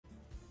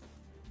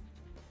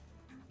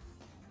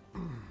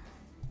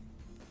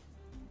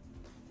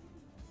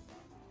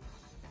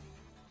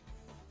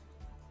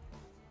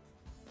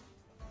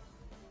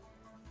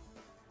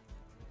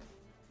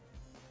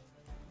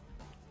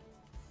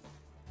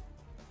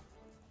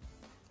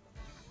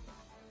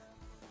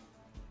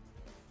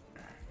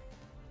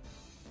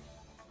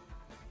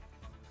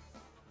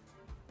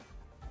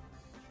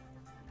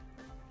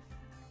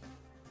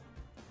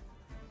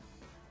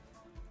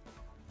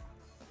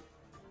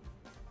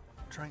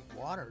drank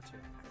water too.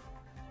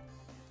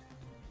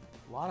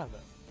 A lot of it.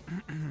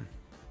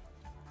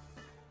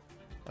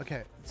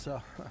 Okay,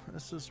 so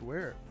this is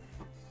weird.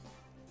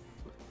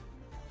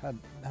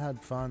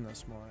 Had fun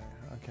this morning.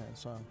 Okay,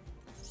 so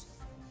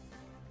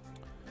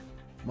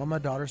I'm on my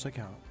daughter's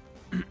account.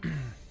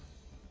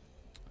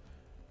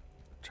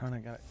 Trying to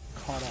get it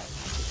caught up.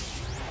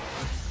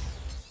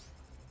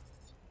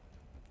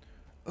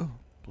 Oh,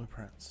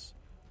 blueprints.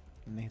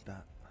 Need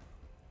that.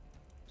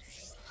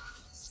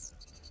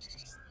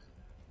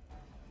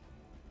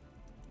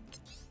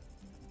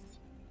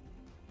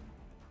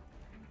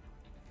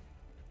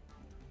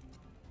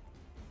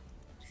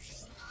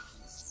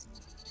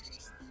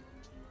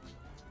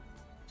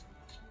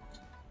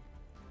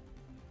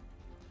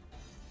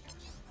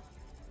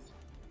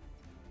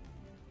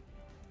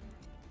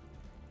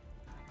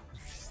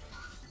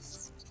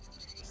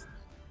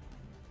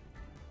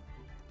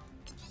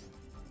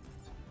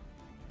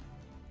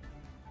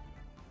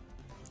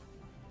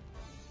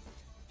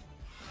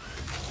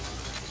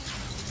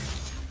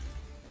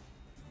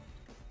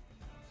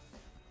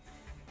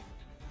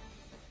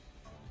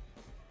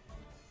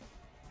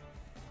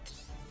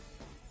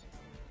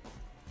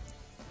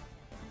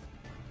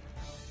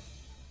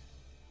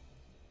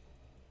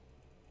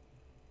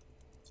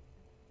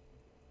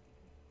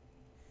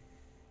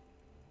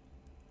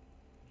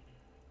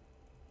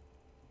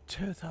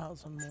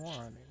 $2,000 more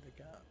I need to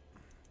get.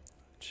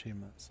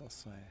 Achievements, let's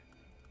say.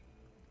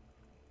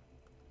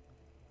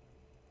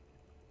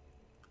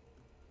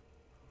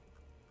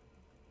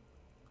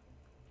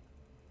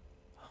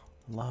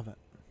 Love it.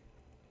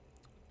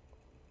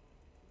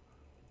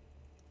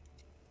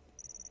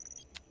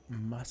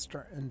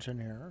 Master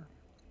Engineer.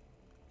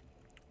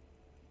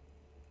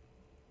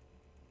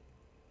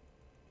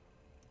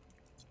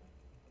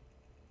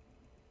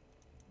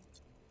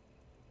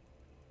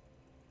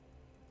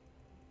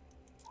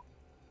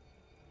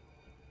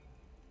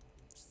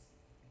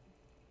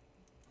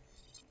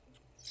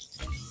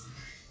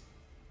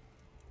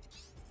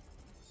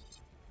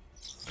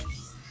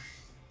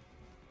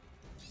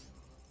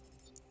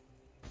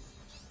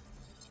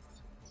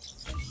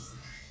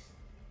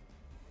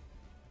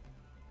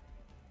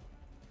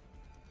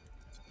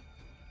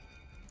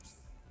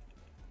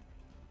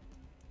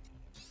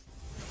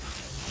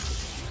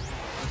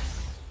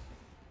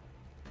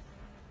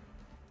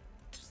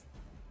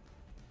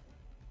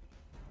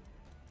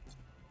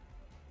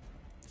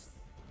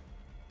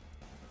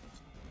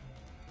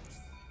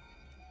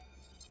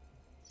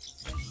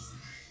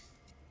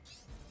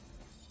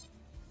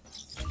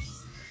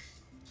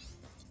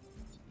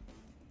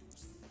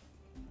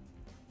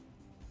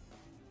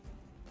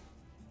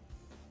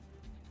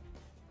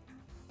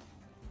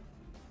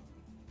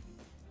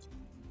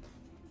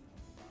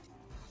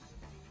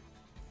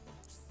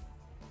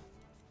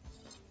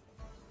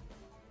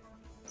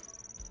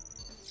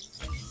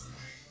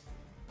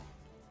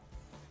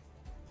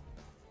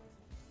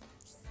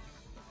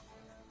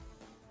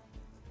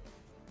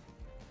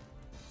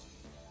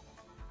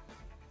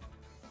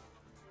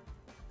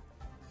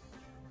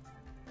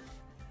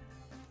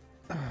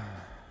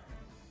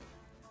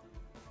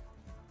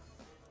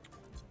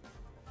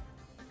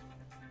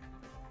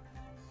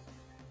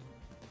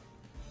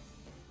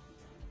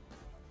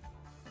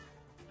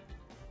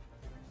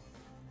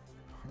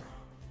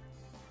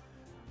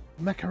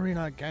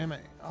 Macarena Gaming.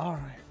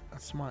 Alright,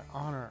 that's my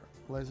honor,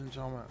 ladies and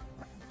gentlemen,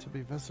 to be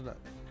visited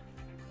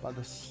by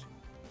this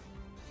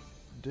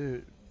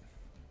dude.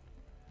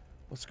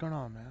 What's going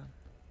on, man?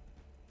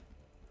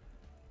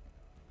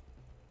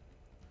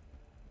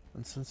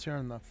 And since you're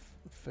in the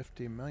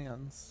 50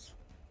 millions,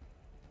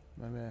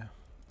 maybe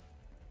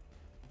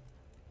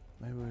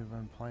we've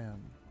been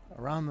playing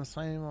around the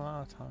same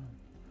amount of time.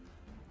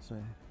 Let's see.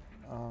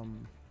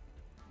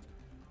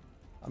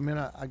 I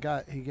mean,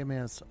 he gave me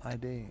his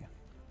ID.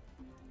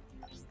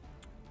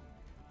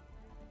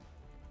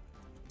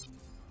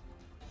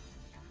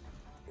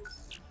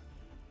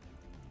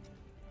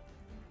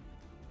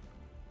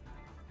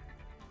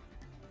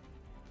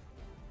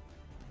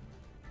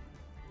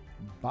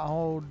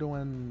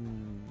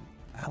 Baldwin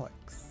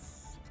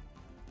Alex.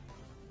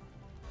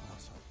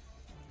 Awesome.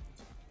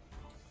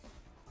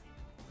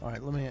 All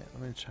right, let me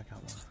check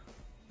out one.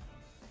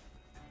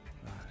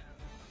 All right.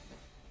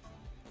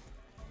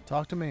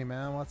 Talk to me,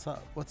 man. What's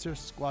up? What's your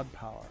squad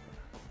power?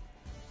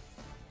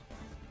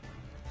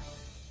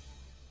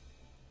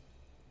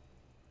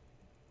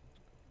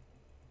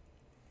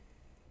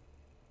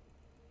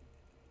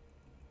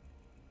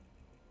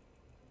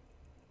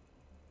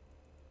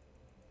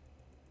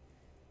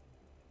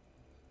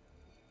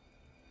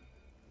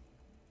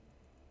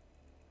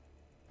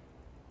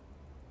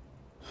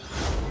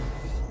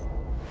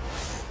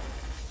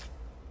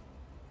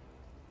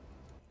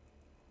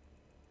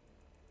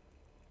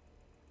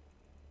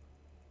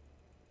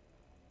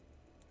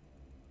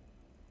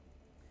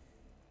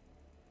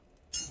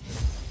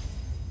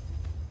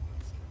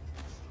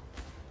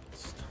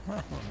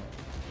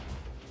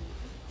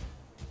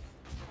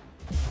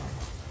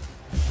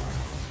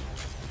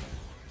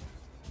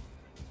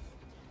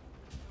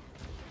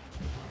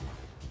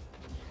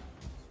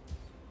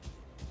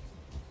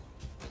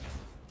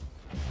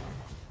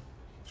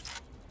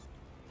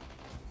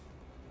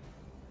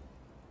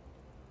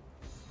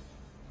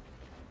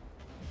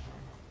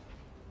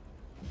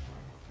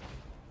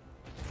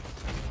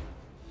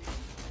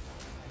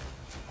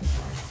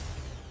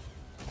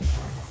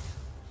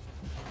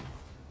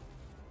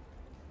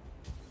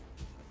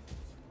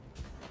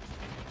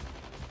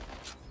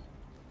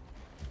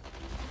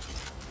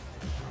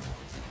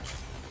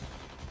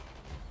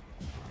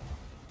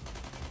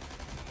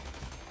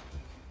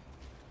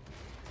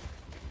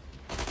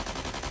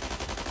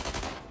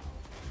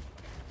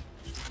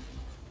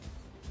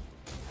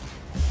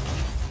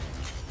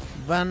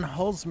 Van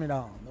holds me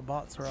down. The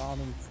bots are out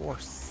in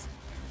force.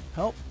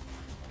 Help.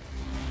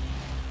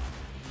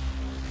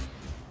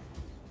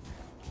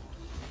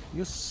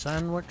 You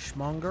sandwich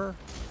monger.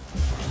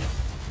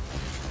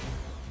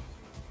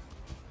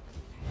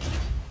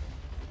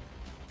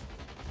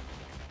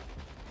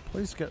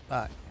 Please get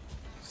back.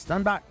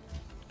 Stand back.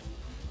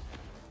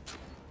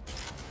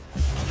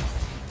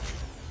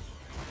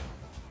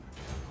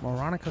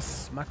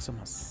 Moronicus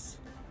Maximus.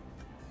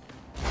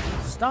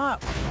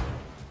 Stop!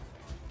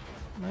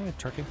 No, you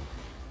turkey.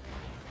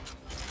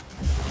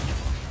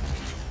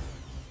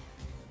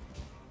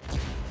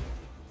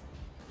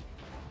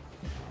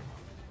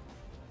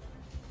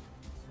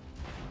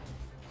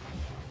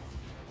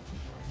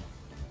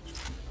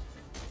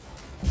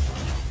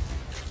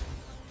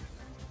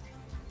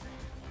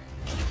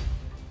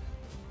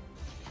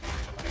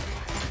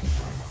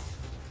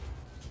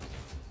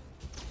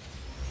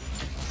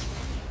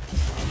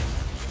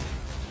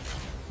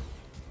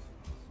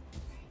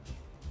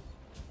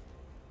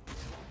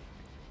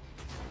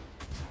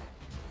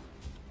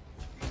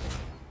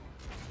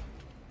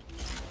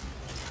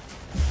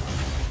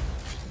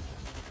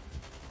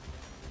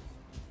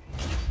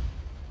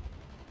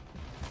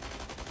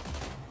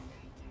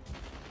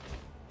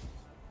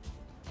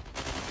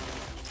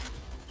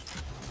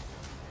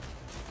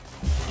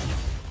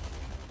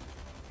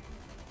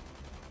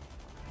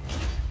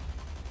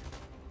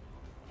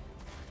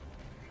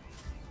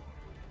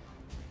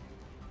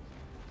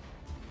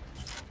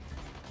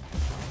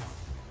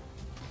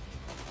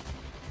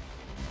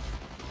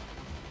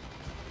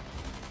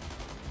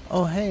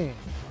 Oh hey,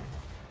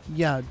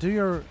 yeah, do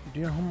your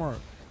homework.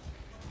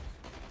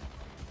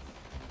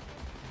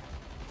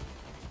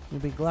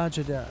 You'll be glad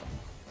you did.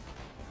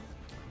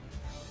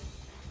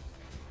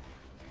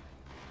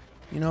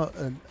 You know,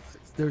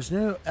 there's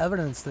new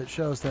evidence that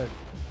shows that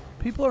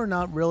people are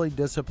not really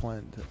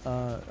disciplined,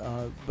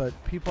 but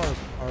people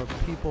are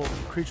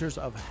creatures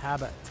of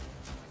habit,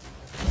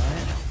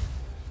 right?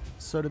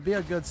 So to be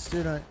a good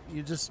student,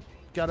 you just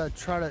gotta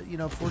try to, you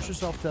know, force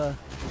yourself to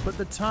put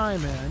the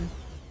time in.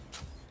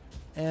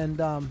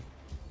 And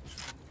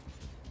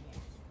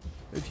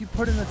if you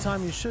put in the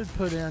time you should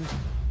put in,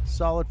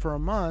 solid for a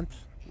month,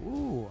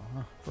 ooh,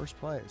 first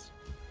place.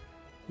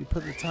 You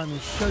put the time you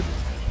should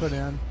put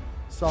in,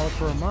 solid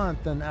for a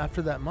month, then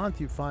after that month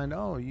you find,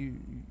 oh, you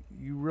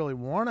really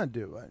want to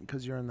do it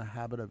because you're in the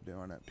habit of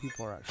doing it.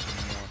 People are actually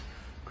more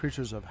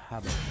creatures of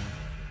habit.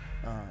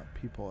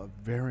 People of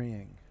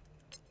varying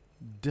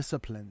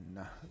discipline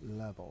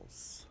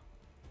levels.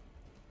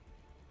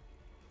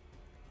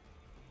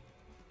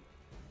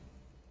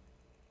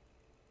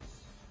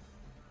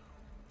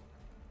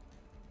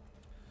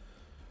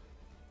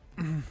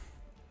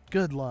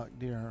 Good luck,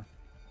 dear.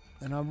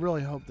 And I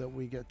really hope that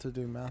we get to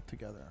do math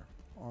together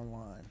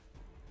online.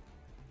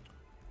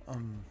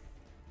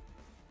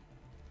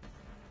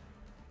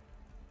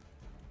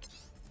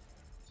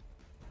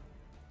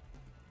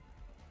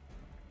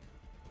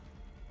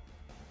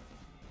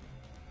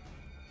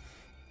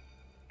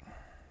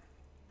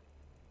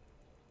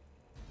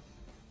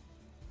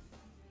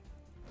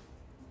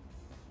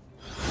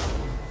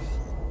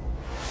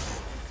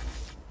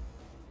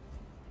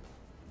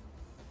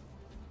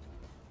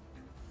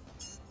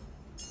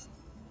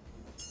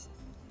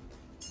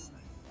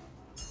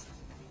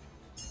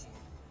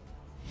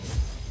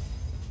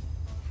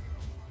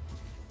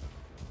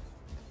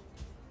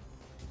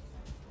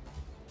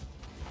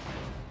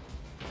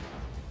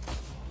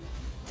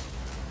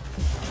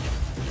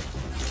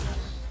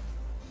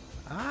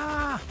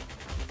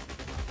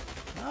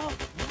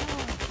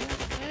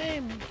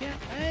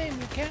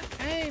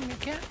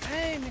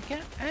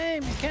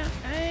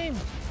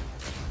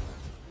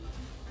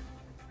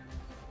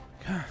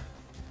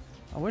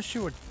 I wish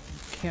you would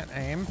can't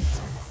aim.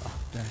 Oh,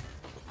 dang.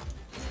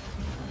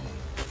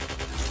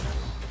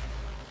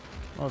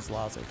 That was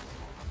lousy.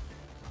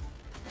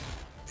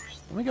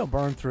 Let me go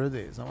burn through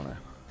these. I wanna.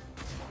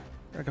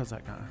 There goes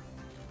that guy.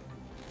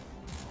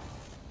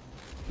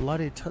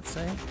 Bloody Tootsie.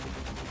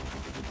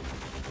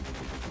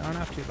 Down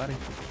after you, buddy.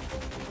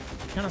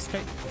 You can't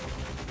escape.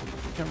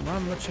 You can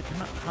run, but you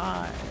cannot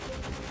hide.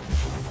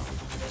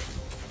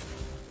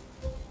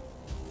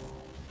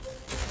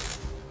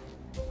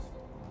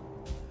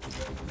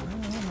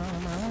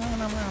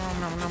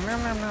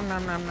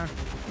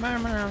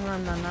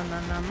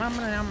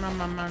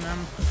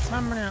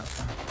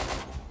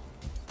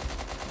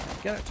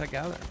 Get it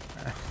together.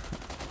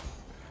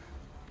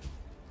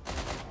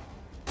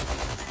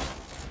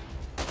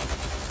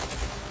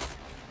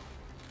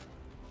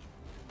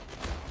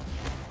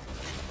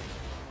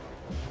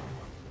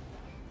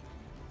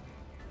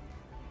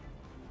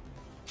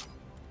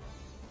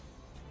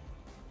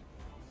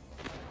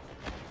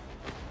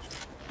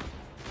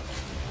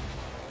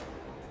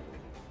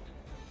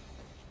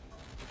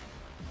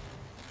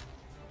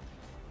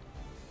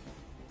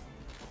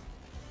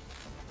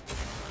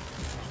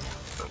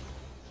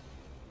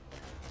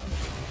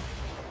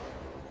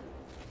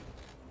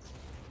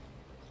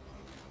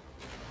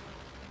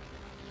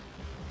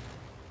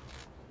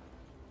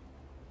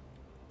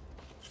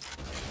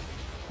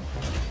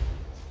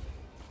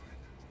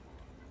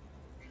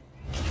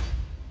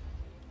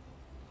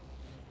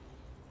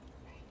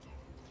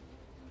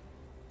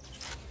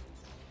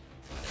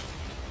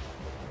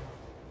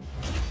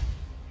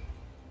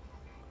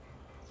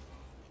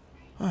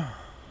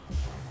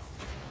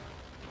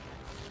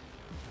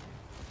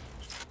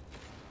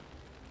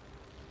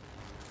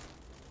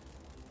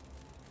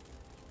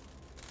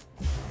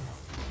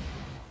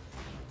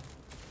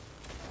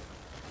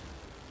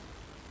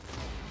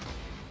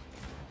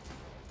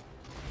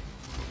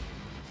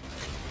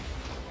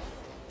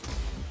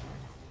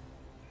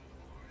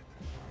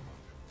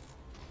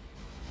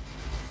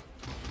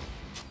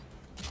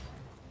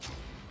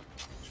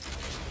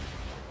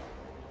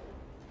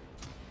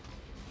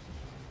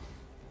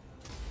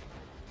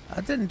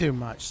 I didn't do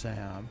much,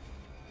 Sam.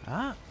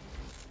 Ah.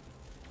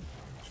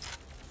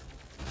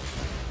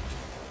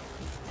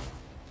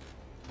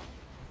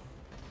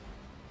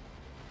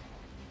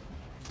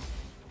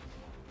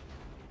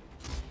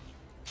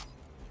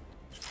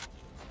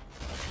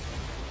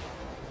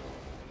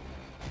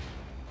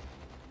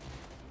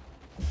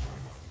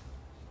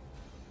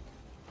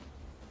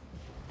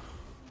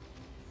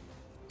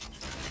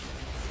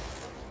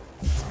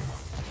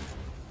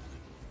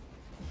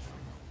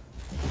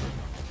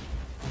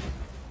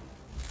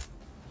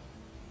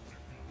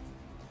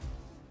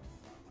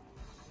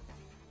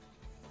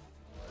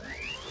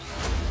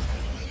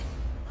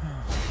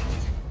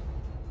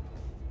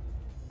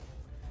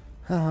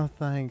 Oh,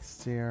 thanks,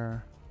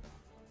 dear.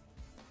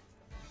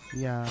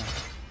 Yeah.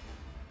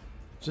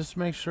 Just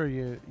make sure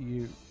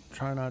you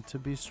try not to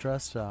be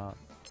stressed out.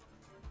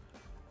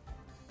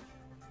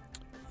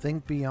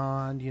 Think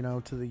beyond, you know,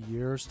 to the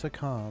years to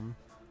come,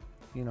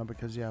 you know,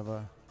 because you have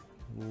a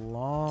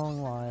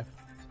long life.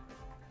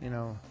 You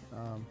know,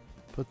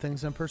 put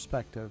things in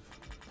perspective.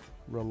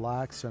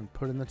 Relax and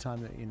put in the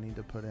time that you need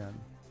to put in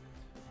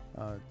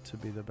to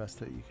be the best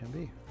that you can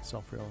be.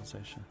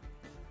 Self-realization.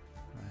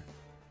 Right.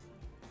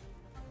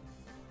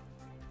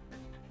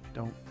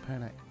 Don't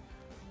panic.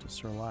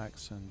 Just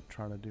relax and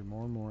try to do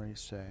more and more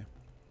each day.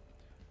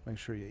 Make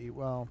sure you eat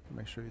well.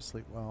 Make sure you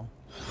sleep well.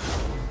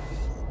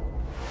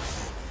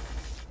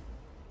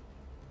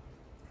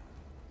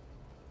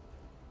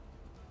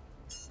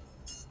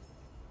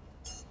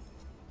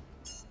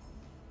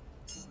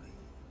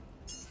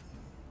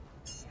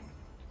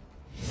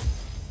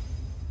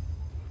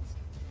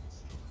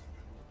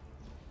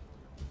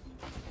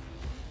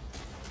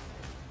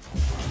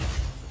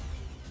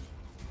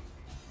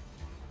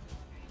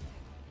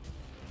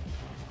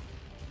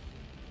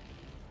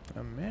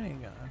 A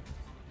minigun.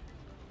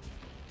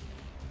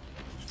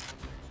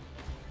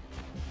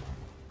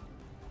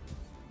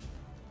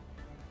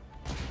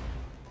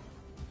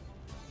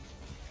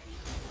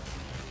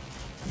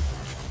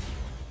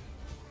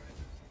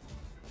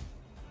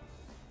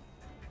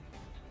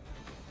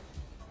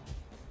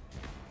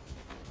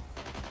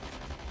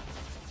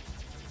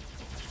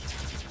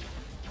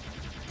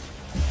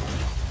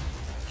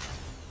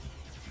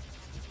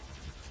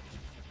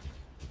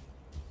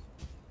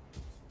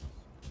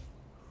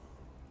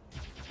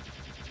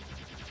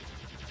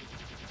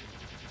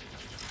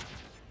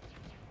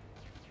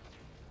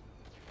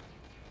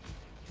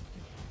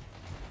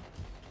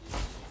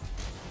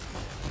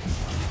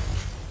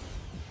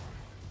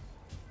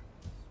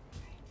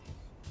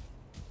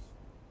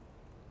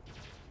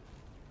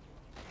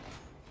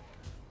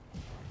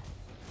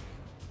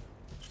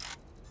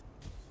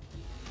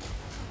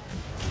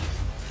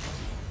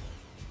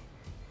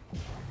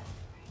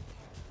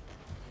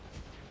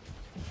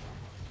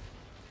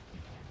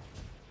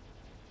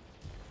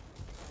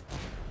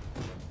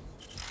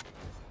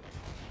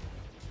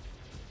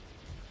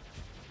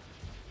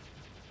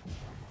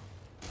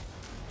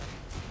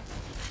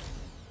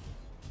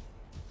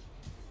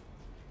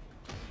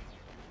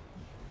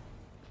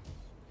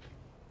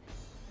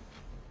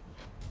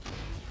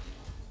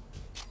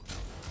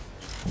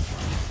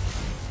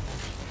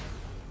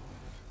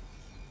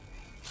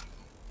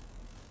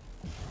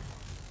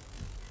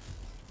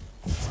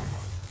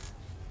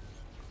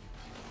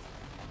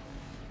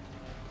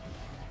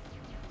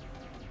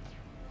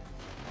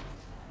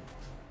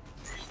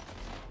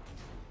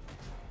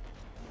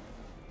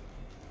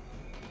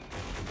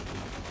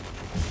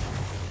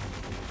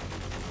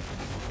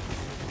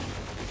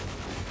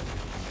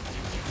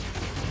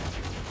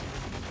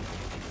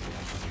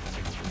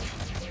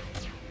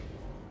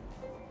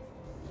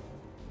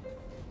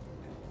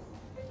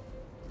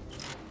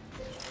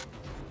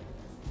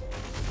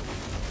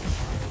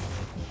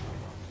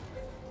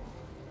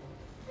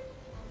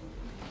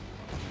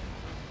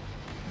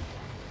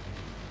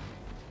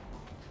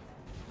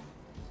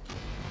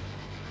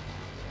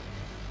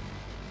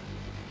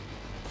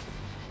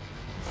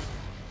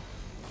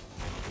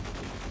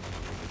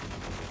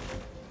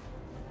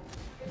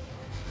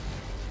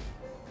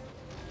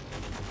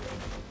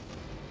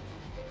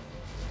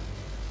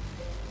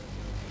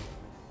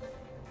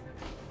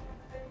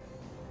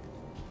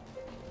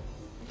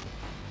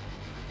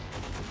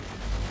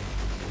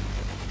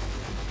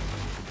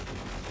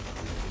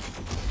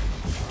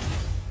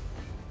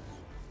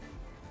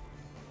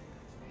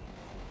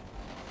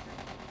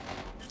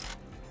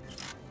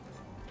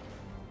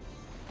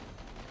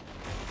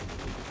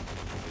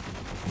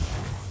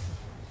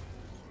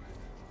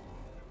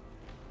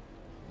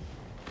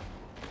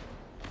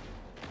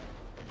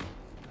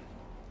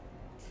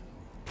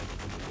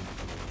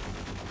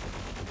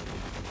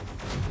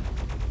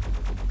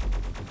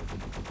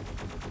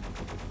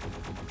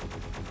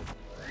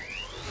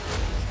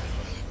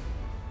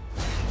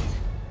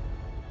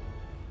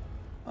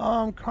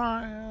 Oh, I'm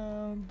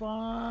crying.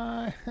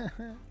 Bye.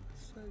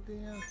 So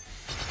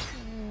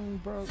damn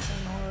broken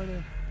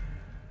hearted.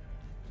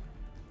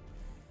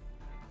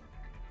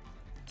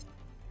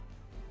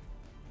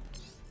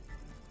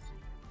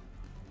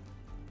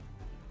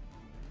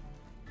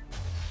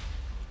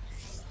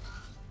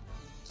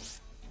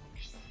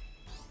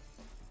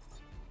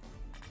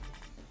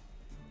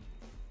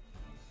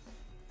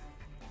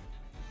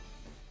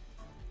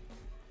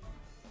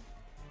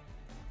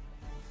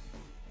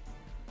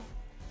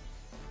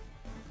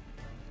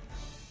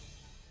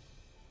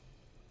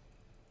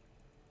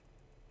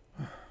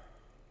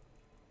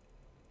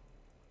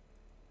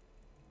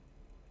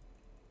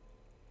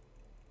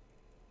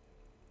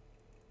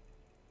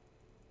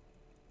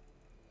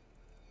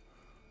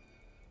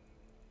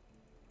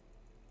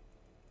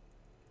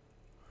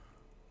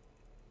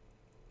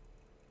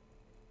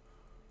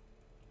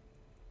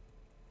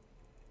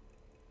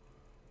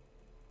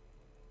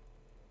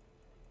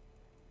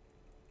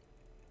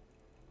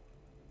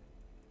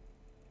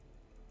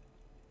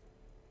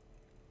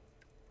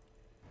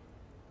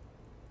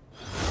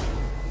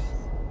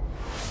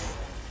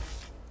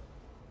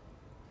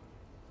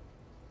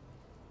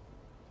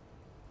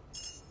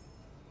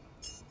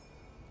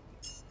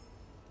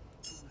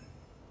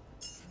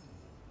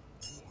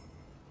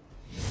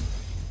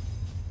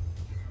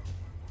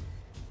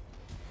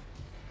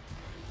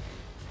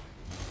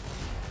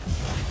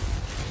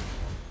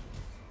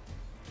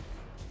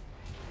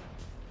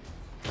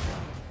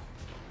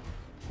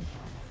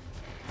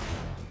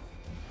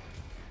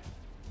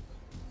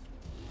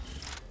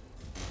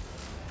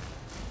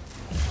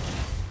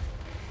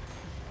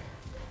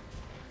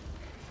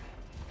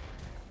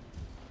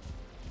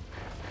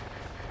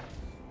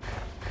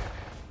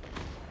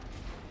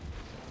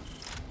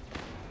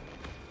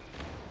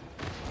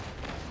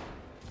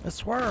 A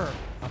swerve,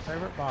 my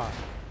favorite bot.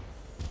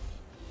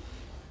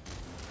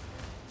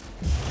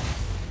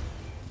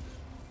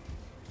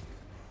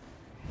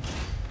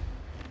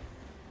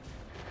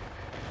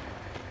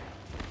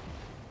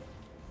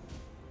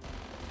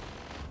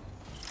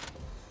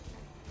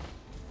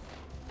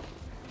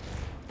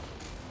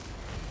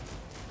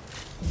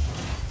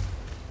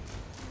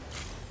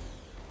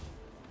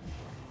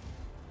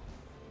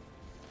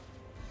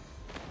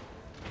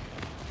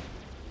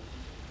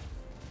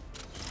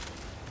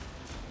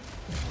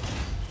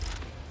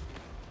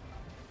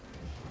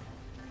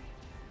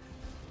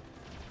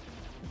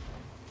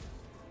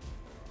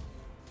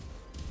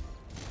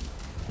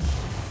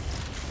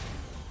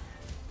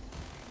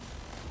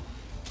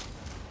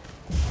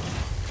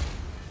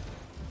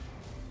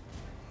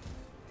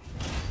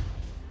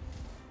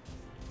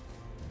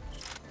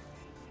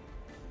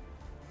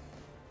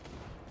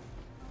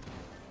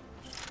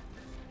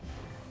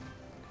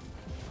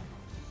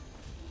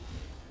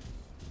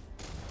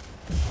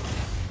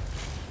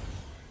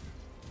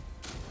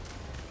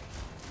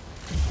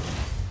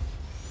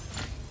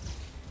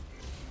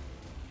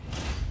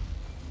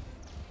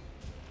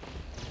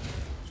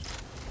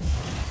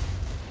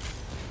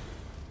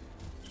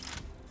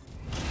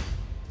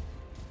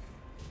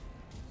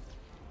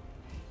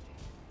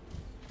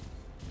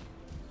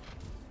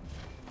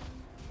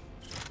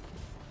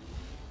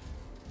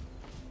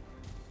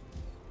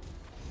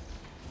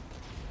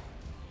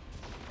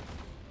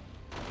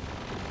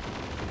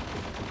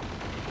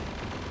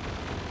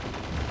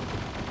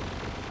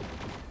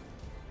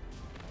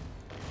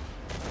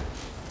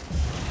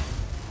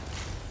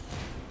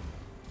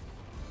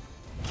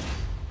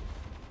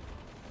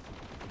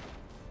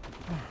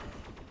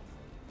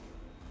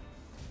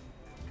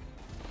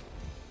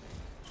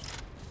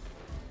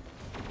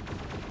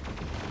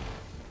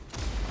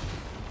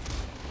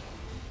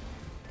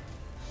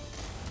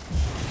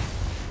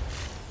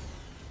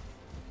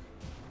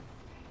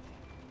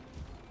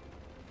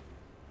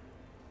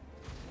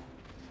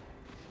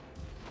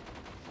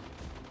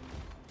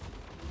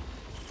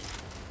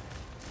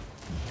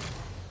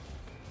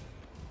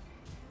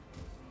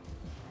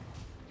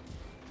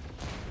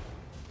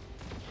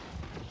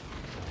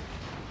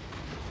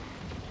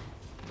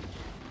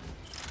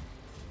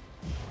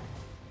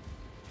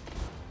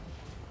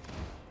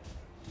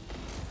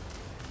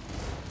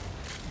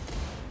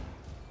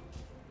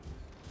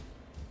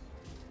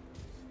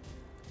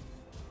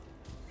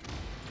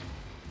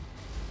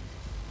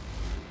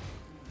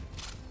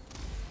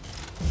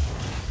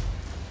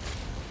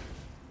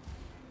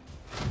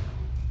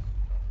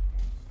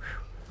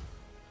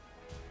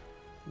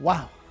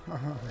 Wow.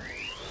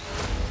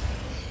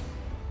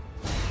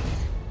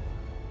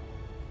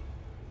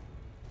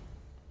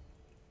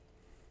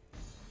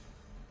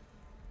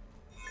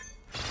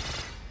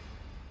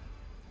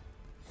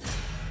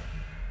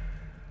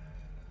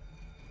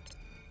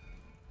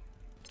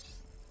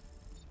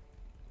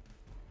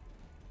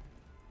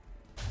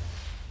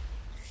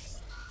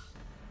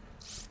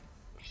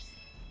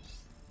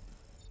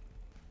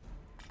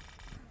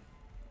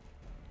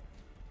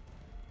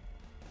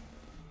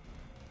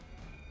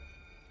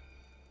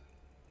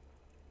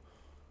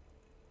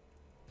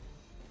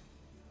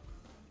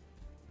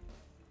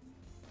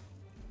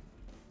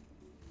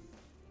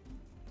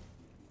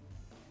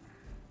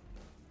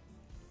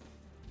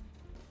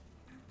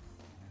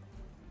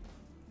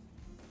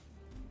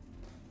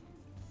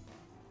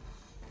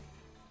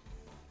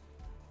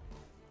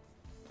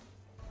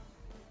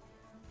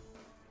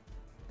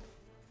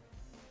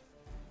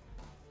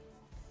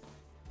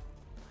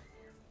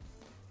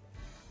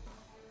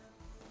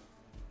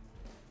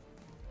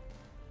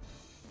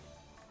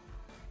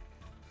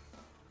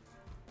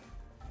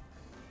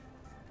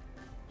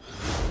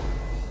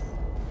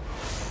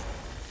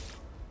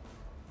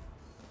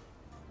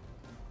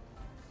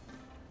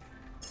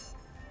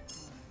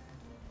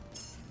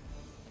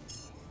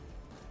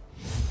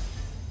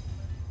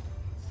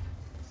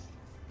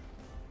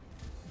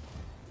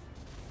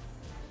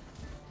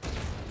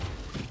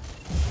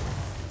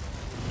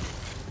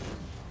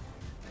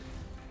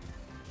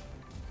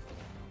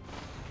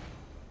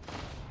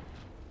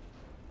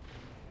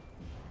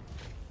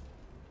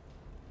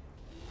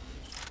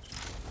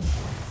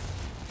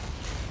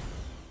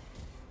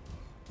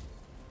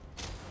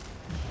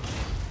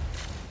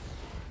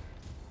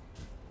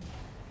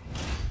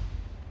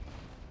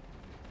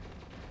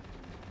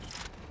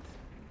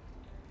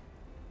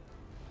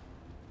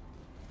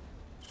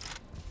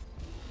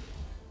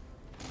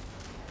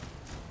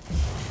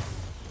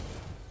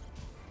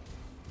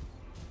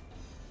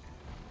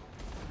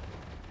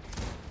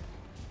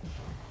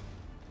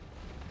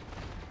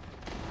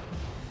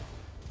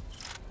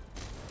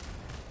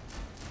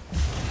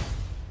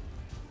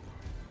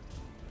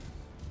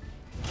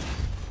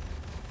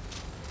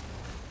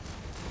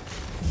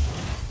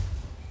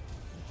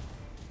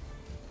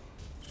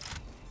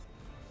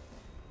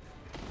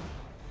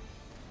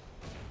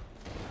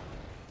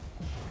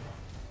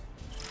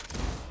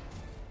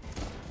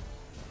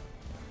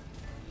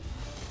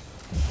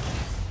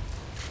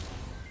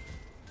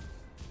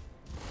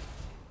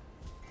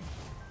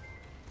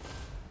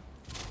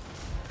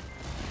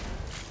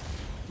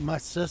 My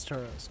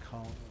sister is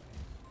calling me.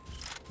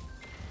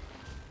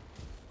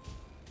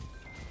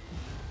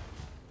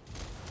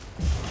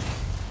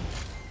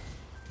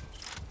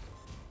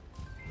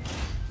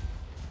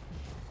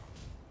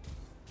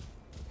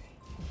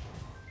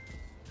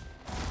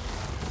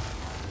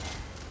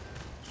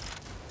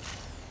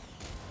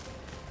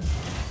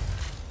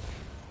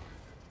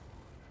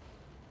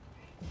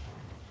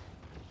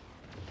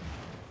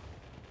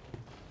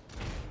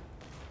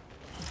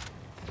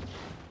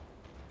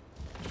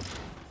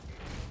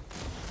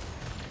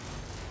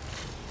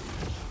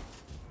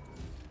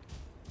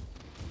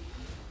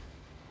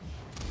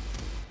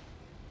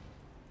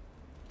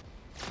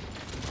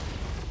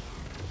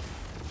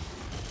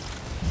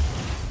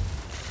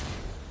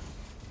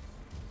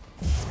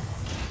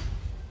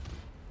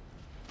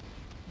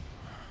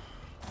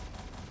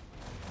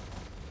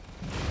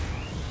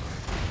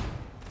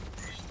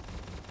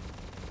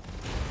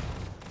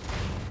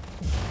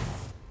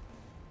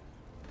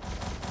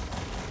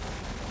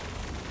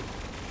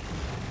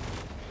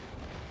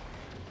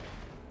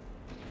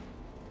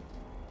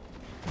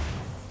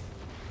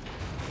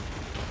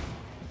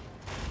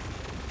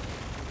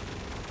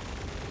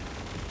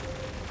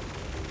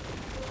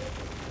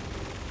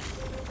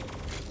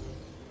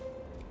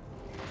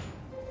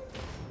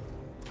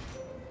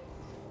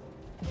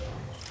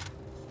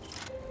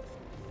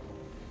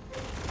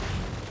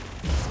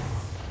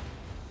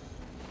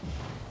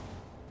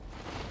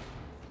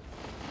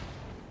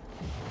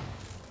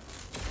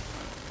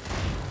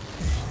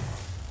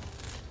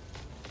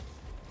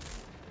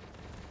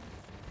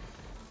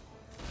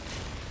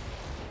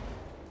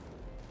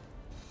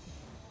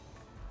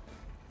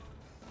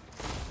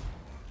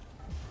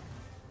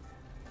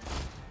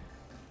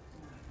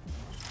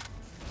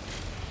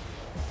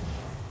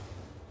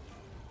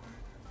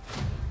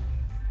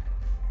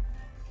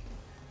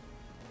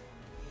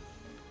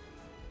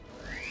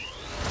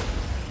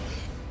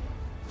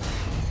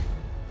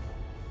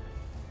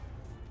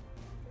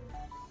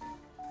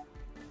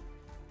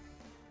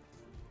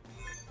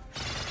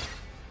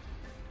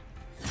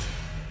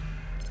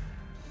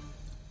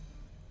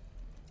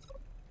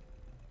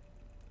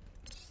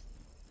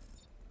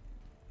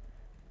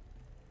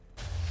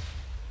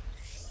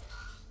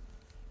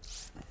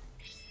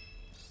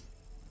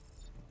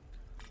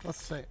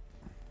 Let's see.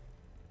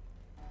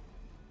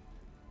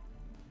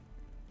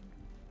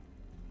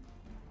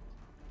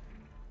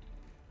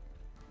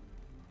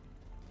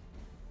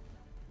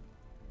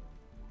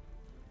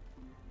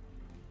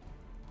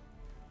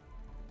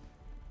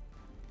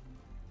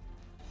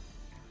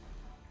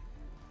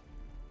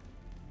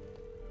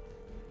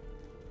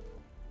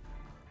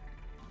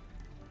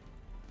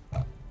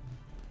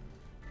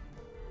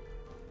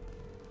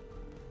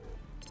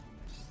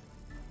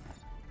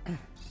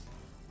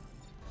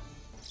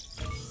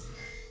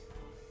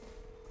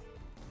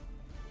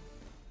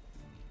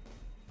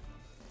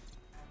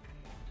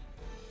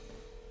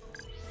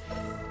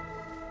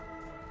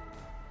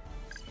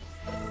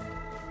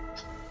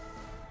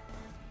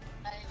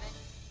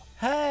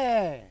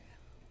 Hey,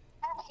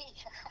 Hey,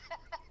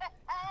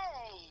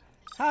 hey,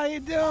 how you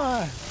doing?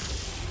 God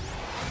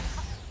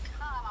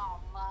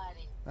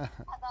almighty. I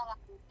thought I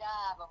would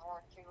die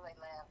before Julie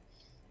left.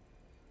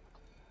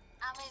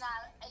 I mean, I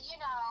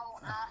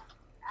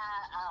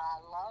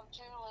love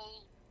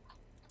Julie,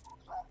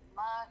 but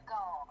my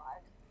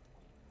God.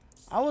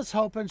 I was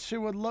hoping she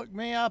would look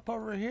me up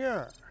over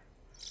here.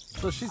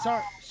 So she's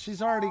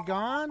already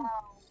gone? Oh,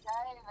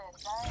 David,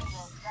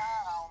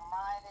 God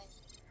almighty.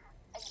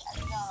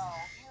 No,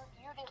 you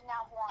did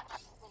not want to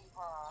see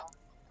her.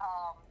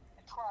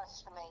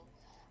 Trust me.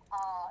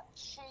 Uh,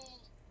 she,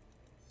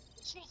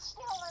 she's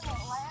still in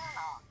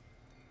Atlanta.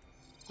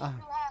 Do Uh,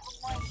 you have a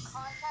way to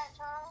contact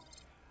her?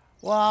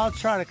 well, I'll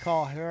try to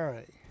call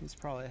Harry. He's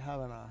probably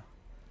having a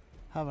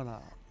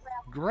Well,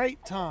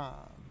 great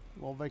time.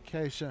 Little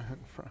vacation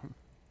from.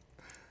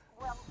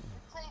 Well,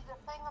 see, the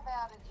thing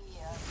about it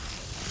is,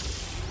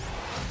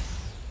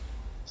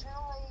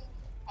 Julie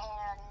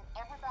and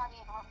everybody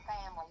in her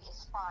family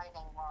is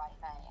fighting right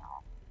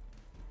now.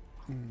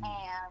 Mm.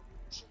 And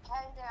she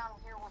came down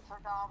here with her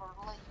daughter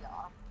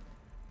Leah,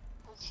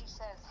 who she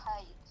says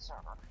hates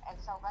her. And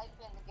so they've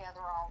been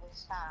together all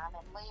this time.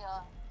 And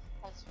Leah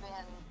has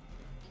been,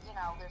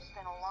 there's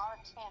been a lot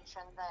of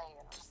tension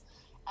there.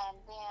 And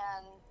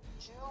then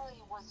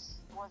Julie was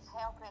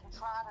helping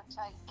try to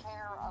take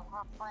care of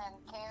her friend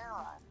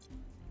Karen,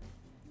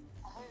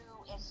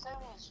 who, as soon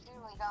as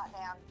Julie got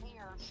down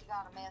here, she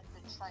got a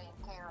message saying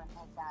Karen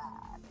had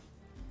died.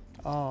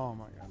 Oh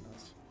my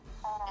goodness.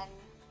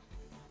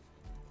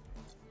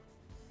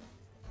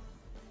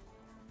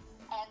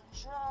 And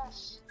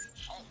just,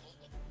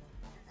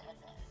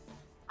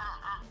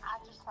 I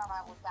just thought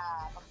I would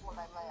die before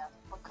they left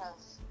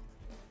because,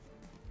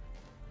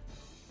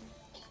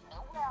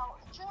 well,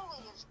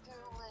 Julie is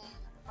Julie,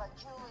 but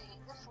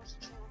this was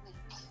Julie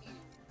cute,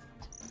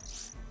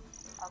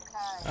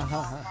 okay?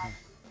 Not like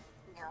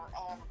here,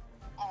 and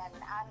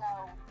I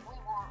know we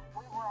were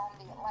on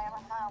the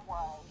Atlanta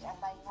highway, and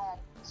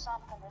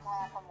something had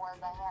happened where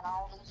they had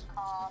all these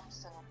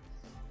cops and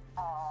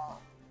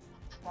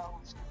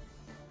those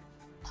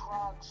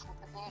trucks with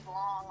the big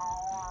long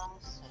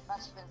arms. It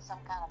must have been some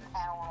kind of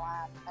power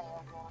line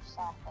failure or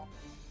something.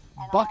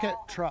 And Bucket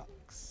all the,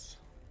 trucks.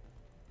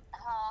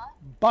 huh?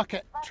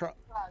 Bucket Bucket truck.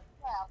 trucks,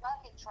 yeah,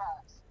 bucket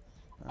trucks.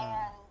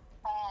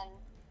 And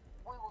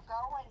we were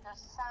going to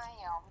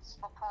Sam's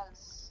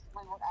because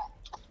we were out,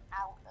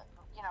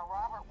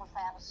 Robert was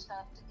out of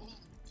stuff to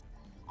eat.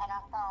 And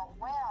I thought,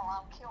 well,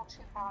 I'll kill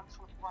two birds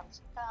with one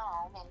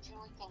stone, and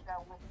Julie can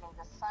go with me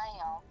to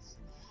Sam's,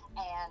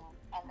 and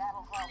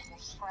that'll help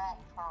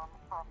distract her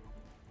from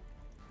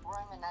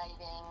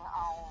ruminating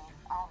on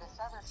all this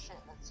other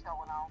shit that's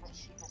going on that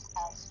she just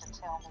has to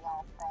tell me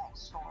all the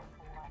backstory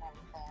for and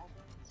everything.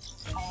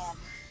 And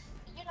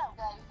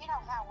Dave, you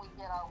know how we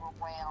get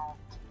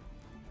overwhelmed.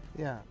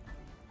 Yeah.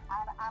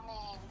 I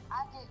mean,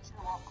 I get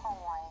to a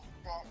point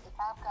that if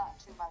I've got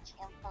too much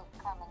input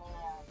coming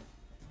in,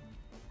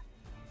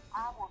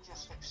 I will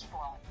just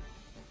explode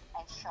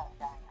and shut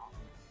down.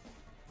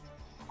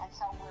 And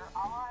so we're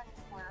on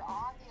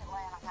the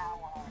Atlanta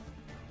Highway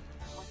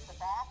with the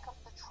back of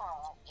the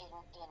truck in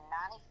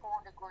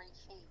 94-degree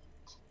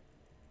heat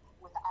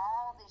with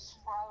all this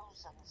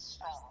frozen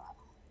stuff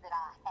that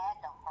I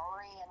had to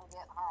hurry and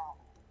get home,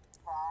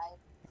 right?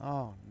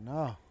 Oh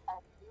no.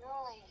 And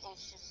Julie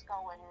is just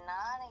going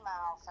 90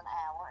 miles an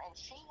hour, and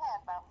she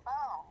had my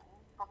phone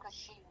because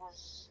she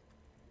was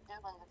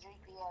doing the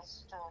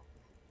GPS to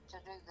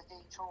do the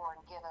detour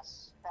and get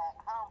us back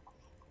home.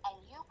 And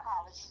you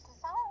called and she says,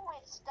 "Oh,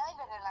 it's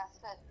David." And I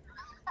said,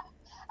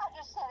 I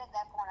just said at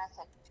that point, I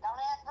said, "Don't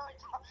answer it,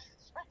 don't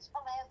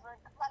answer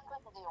it," because I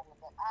couldn't deal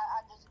with it.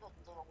 I just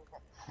couldn't deal with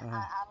it.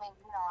 I mean,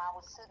 I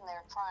was sitting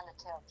there trying to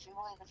tell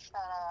Julie to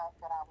shut up,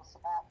 that I was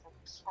about to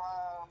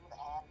explode,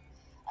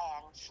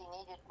 and she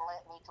needed to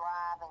let me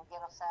drive and get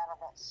us out of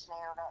that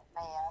snared up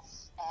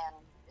mess. And,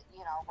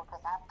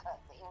 because I've cut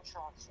the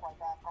insurance way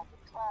back on the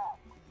truck.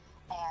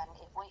 And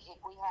if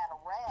we had a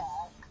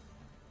wreck,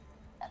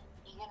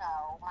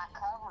 my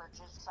coverage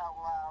is so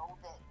low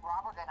that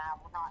Robert and I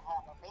would not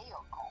have a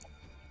vehicle.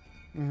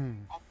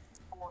 Mm. And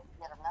afford to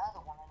get another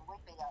one, and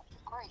we'd be up the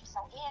creek.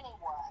 So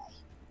anyway,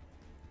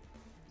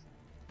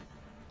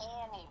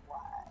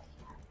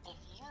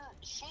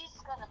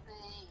 she's going to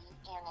be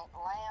in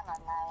Atlanta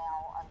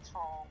now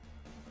until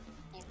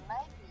it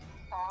may be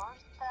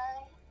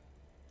Thursday,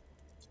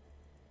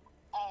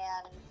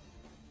 and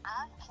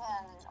I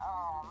can,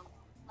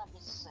 let me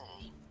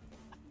see,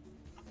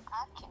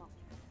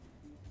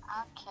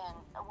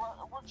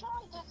 well,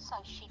 Julie did say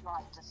she'd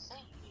like to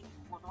see you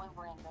when we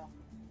were in the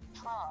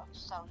truck,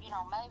 so,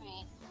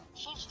 maybe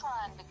she's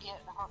trying to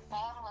get her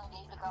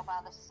family to go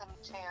by the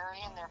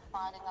cemetery, and they're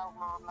fighting over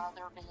her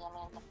mother being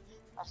in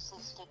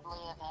assisted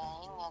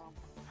living, and,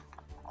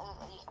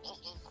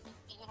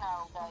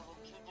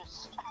 David, you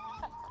just,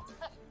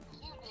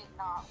 you did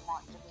not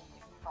want to be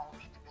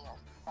exposed to this,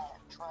 that,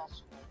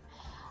 trust me.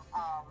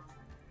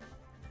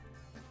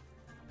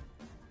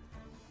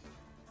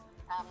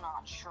 I'm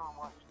not sure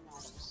what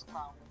Julie's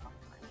phone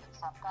number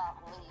is. I've got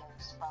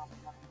Leah's phone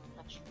number,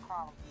 but you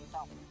probably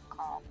don't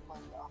call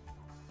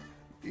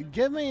Leah.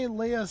 Give me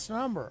Leah's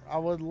number. I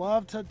would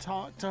love to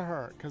talk to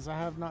her because I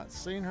have not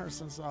seen her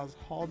since I was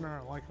holding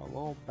her like a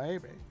little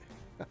baby.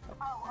 Oh,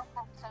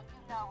 okay. So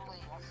you know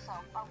Leah. So,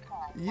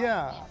 okay.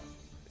 Yeah.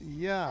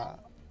 Yeah.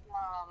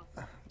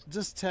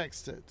 Just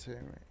text it to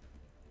me.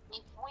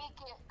 If we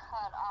get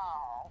cut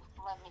off,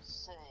 let me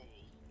see.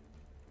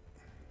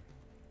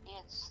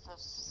 It's the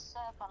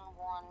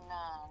 719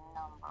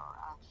 number,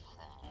 I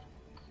think.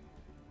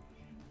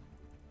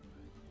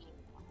 Yeah,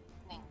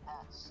 I think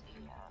that's it.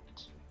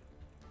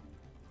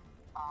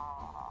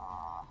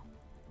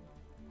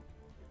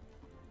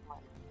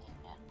 Wait a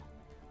minute.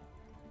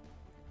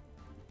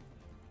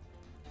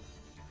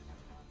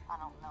 I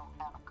don't know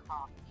how to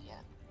copy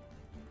it.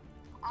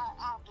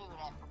 I'll do it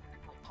after we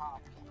quit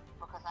talking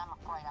because I'm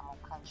afraid I'm going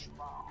to cut you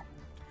off.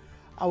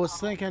 I was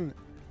thinking,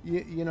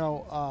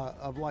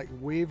 of like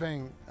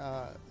weaving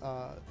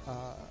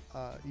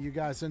you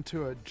guys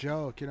into a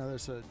joke.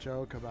 There's a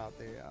joke about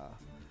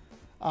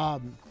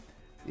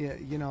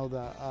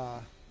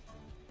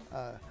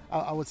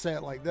I would say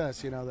it like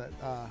this.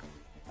 The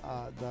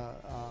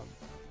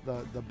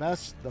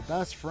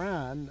best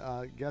friend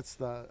gets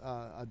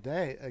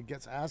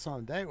gets asked on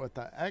a date with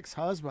the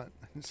ex-husband,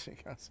 and she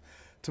goes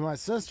to my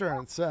sister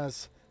and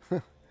says,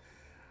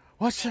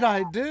 "What should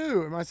I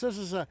do?" And my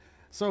sister said,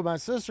 "So my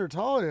sister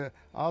told you,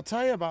 I'll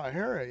tell you about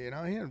Harry.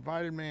 He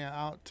invited me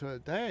out to a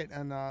date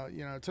and,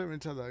 took me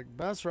to the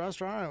best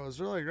restaurant. It was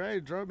really great.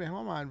 He drove me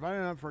home. I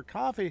invited him for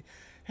coffee.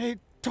 He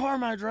tore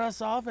my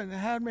dress off and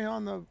had me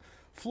on the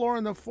floor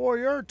in the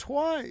foyer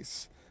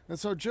twice." And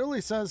so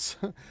Julie says,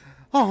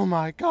 "Oh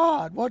my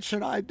God, what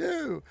should I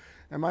do?"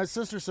 And my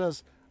sister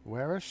says,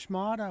 "Wear a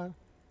schmata."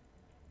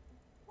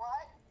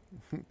 What?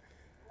 Wear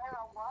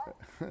a what?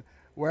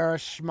 Wear a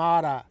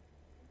schmata.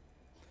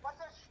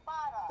 What's a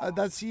schmata?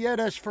 That's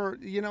Yiddish for,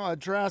 a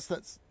dress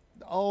that's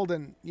old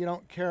and you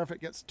don't care if it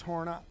gets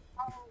torn up.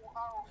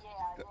 Oh,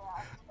 yeah.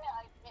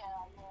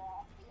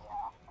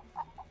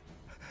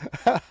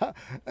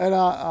 And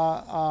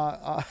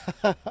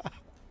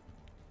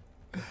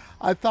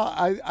I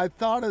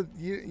thought of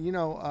you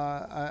know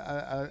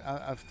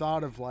I've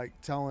thought of like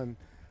telling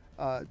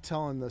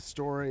the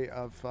story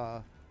of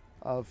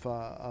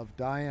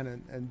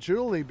Diane and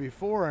Julie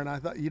before, and I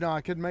thought, you know,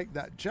 I could make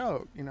that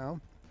joke, you know,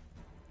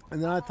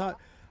 and then I thought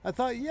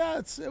yeah,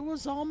 it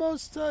was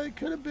almost it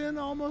could have been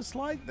almost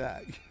like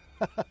that.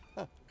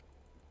 Well,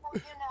 you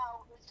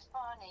know, it's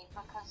funny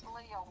because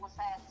Leo was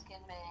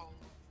asking me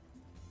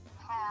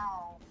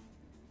how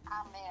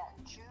I met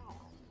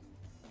Julie.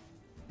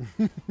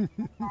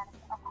 And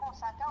of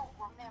course, I don't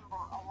remember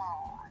a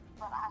lot,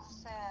 but I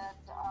said,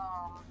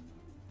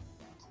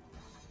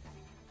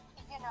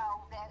 you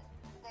know, that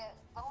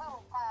the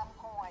little 5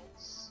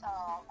 Points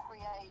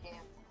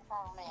creative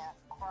ferment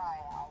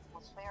crowd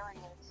was very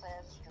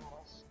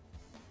incestuous.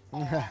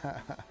 And, you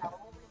know,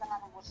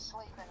 everybody was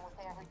sleeping with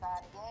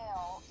everybody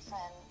else,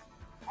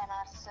 and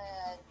I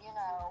said, you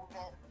know,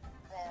 that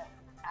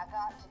I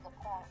got to the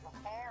point with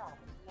Harry.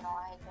 You know,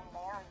 I had been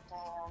married to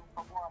him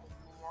for what, a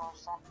year or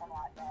something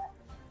like that,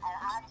 and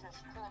I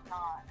just could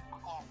not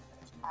handle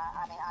it.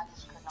 I mean, I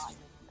just could not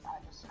do it. I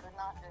just could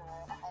not do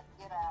it. I had to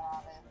get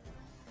out of it.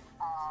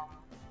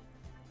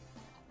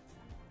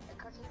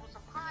 Because he was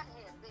a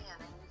pothead then,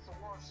 and he's a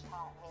worse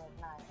pothead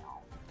now.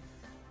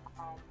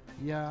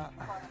 Yeah.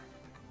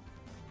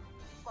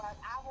 But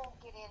I won't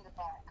get into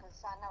that because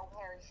I know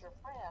Harry's your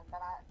friend.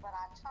 But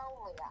I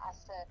told Leah, I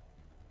said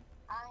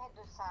I had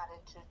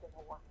decided to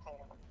divorce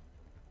Harry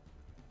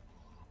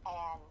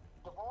and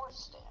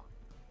divorced him.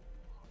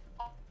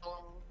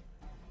 And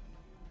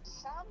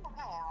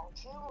somehow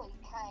Julie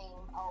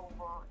came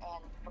over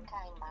and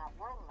became my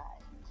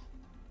roommate.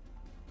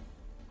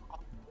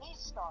 And he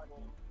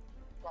started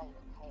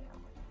dating Harry.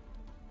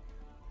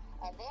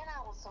 And then I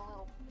was a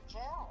little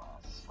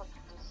jealous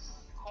because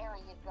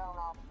Harry had gone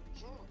off with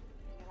Julie,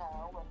 you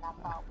know, and I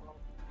thought, well,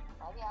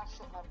 maybe I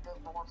shouldn't have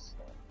divorced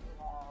it, you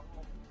know.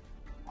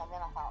 And then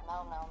I thought,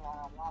 no,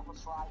 I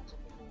was right to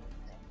divorce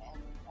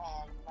him.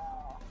 And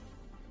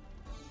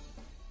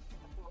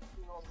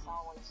Julie's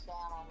always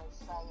down on me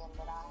saying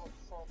that I had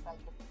said they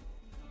could.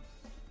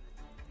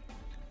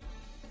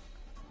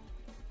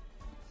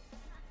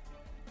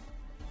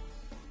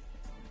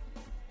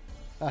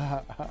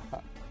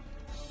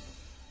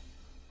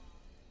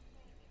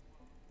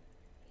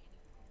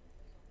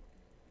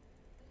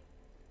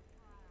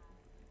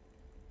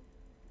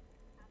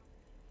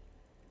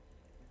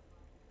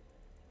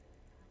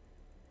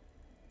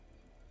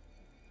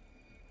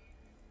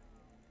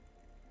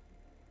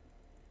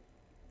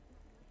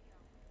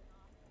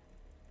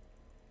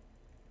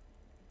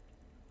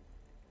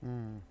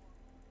 Mm.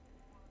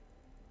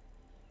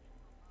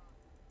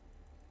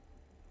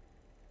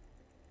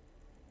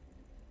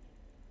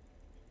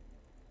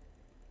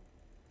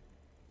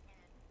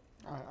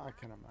 I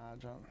can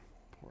imagine.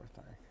 Poor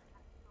thing.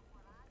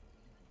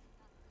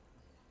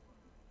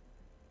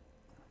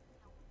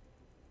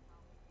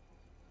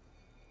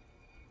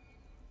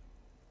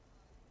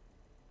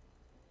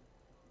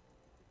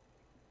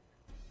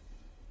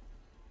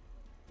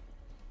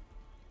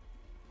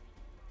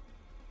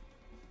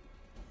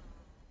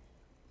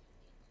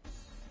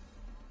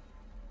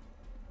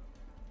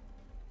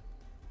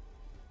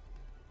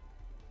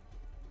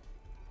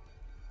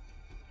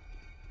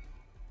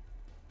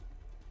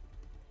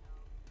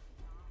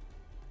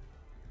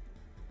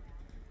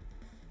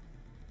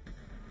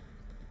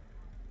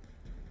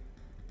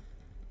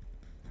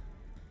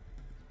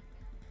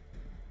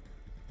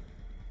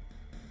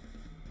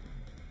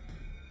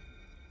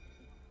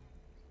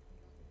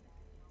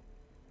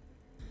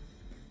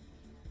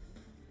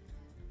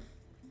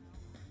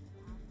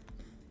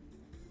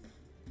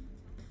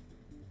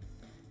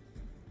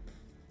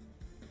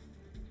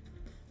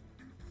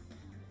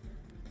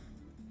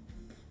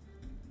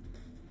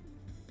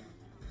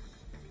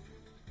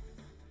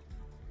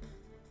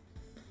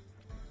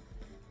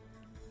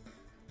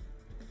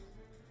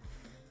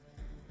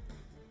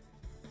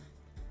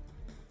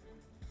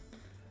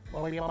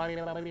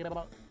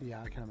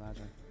 Yeah, I can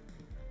imagine.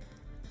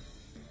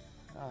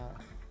 Uh,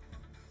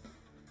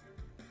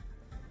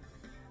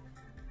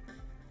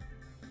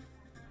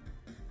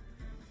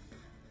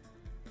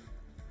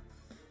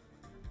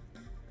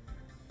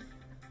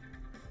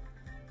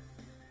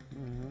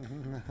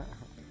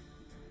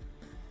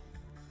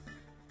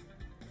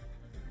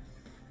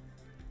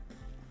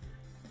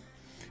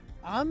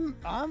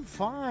 I'm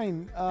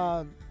fine.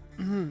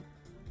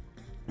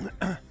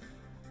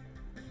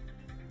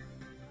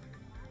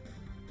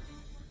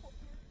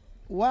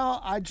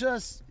 Well, I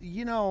just,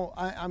 you know,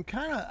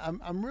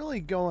 I'm really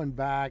going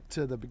back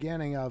to the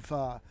beginning of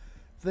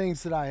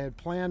things that I had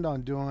planned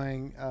on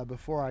doing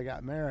before I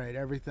got married.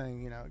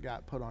 Everything, you know,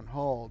 got put on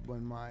hold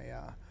when my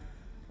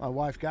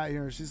wife got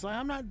here, and she's like,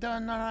 "I'm not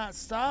doing none of that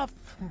stuff."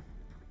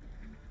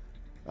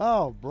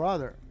 Oh,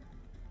 brother.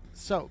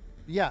 So,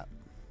 yeah,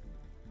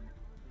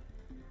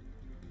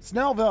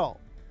 Snellville,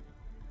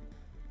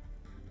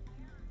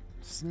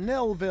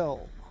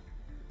 Snellville,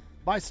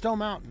 by Stone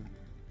Mountain.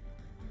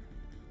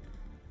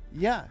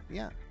 Yeah,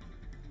 yeah.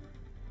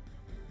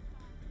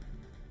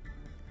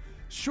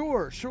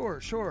 Sure, sure,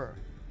 sure.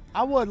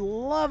 I would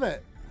love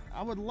it.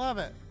 I would love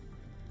it.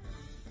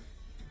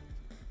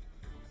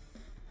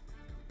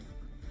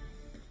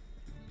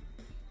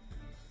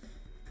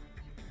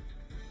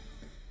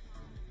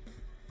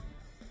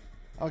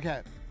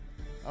 Okay.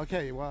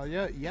 Okay, well,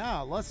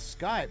 yeah, let's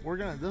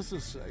Skype. This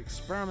is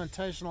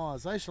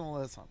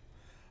experimentationalism.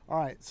 All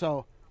right,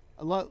 so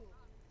let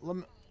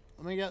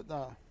me get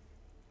the,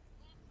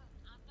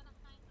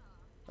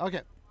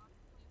 okay.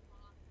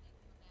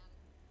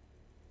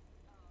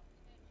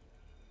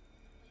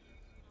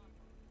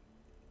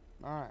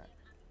 All right.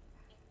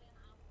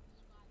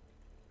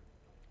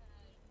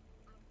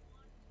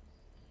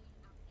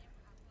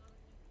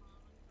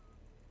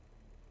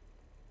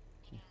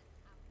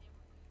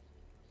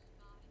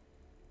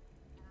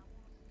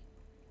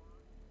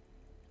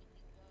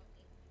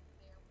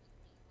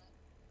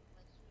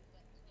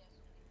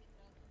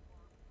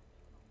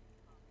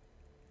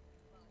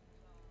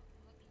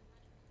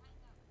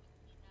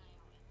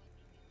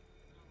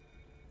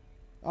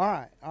 All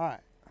right, all right.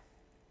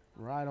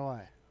 Right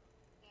away.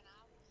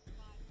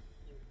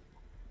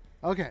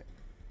 Okay.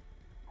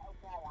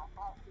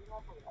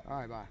 All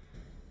right, bye.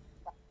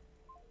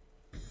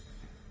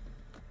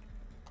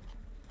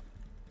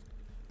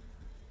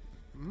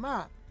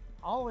 Ma,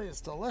 all these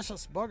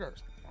delicious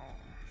boogers.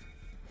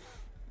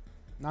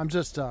 I'm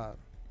just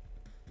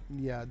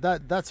yeah,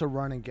 that's a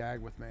running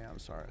gag with me. I'm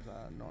sorry if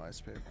that annoys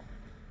people.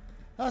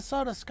 That's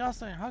so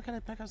disgusting. How can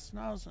he pick his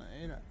nose and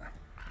eat it?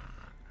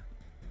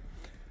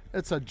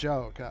 It's a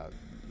joke. Yeah.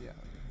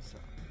 So.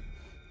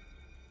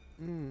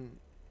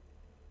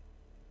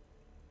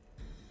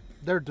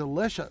 They're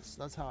delicious.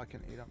 That's how I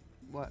can eat them.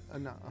 What?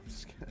 No, I'm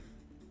just kidding.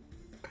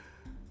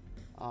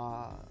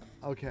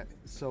 Okay,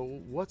 so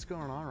what's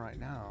going on right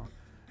now?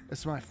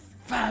 It's my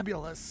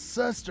fabulous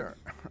sister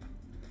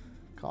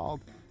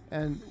called,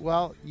 and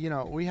well, you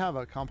know, we have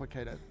a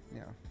complicated, you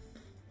know,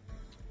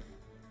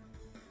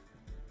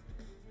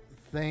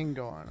 thing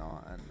going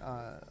on.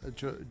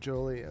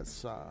 Julie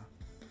is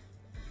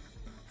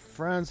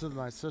friends with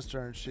my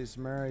sister, and she's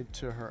married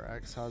to her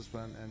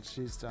ex-husband, and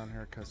she's down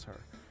here because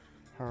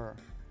her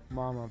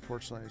mom,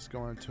 unfortunately, is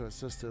going to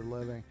assisted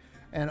living.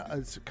 And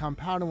it's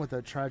compounded with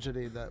a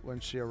tragedy that when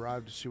she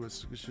arrived, she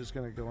was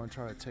going to go and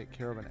try to take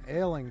care of an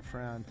ailing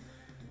friend,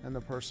 and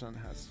the person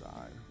has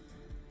died.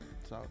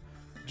 So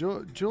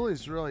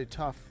Julie's really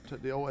tough to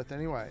deal with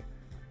anyway.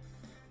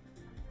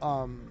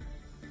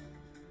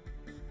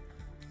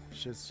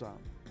 She's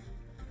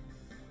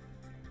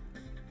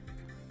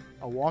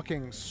a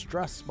walking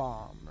stress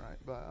bomb, right?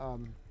 But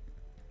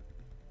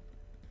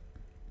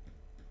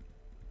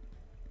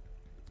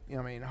you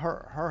know, I mean,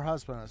 her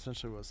husband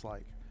essentially was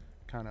like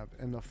kind of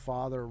in the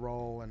father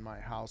role in my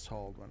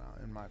household when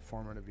in my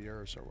formative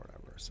years or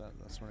whatever. So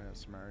that's when I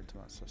was married to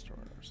my sister or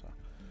whatever. So,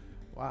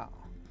 wow.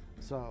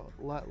 So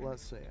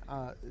let's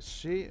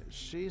see.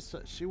 She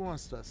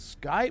wants to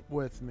Skype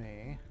with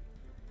me.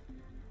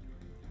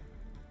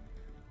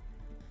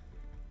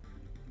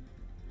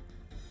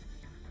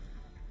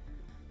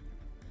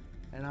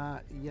 And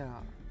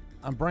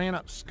I'm bringing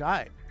up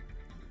Skype.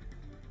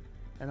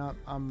 And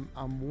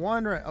I'm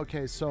wondering.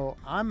 Okay, so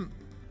I'm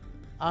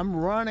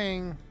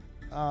running.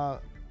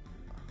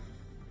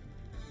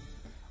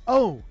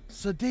 Oh,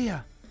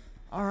 Sadia.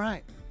 All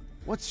right.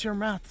 What's your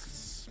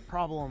maths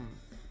problem?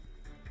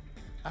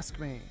 Ask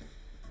me.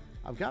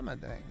 I've got my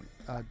dang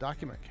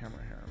document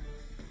camera here.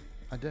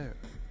 I do.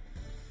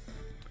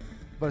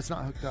 But it's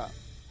not hooked up.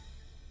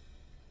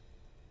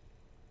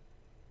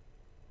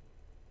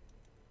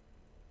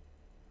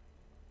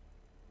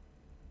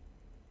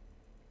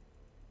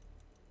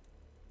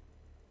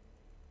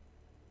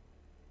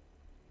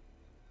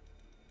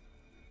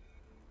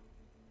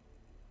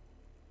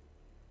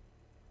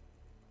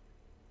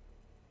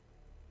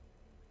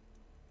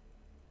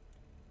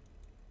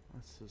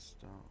 Let's just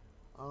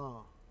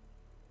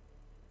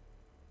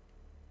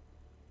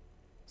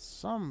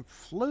some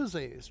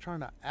floozy is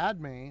trying to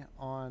add me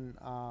on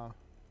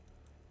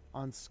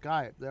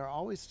Skype. They're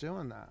always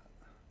doing that.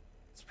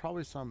 It's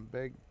probably some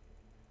big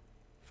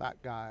fat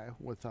guy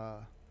with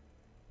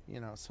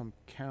some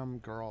cam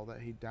girl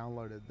that he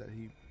downloaded that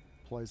he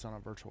plays on a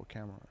virtual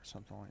camera or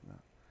something like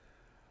that.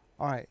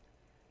 All right,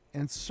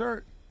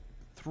 insert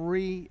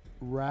 3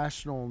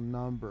 rational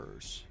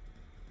numbers.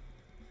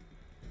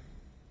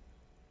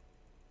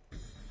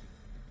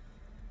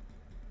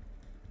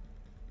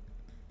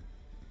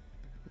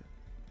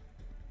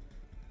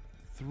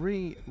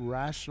 Three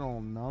rational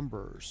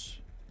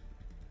numbers.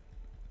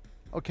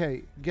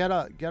 Okay, get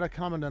a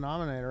common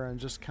denominator and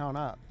just count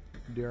up,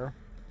 dear.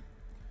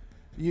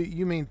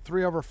 You mean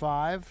 3 over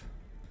 5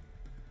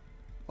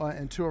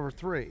 and 2 over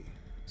 3.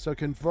 So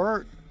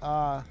convert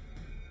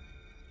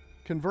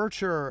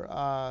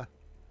your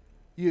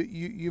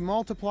you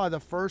multiply the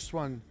first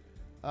one,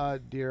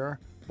 dear,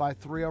 by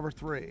 3 over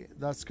 3.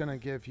 That's going to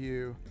give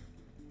you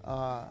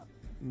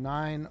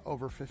 9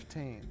 over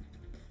 15,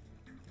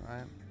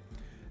 right?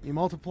 You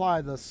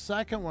multiply the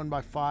second one by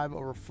 5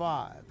 over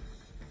 5,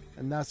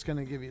 and that's going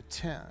to give you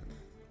 10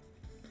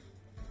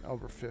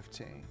 over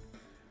 15.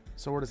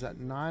 So what is that?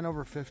 9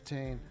 over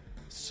 15.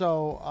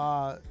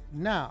 So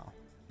now,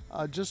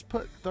 just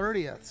put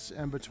 30ths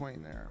in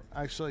between there.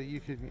 Actually,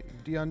 you could.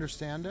 Do you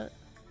understand it?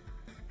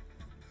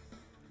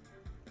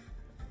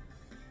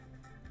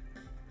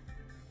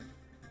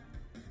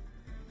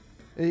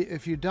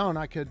 If you don't,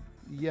 I could.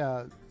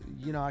 Yeah,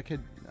 you know, I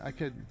could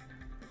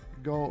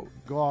go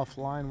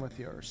offline with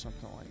you or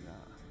something like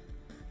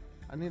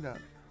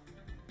that.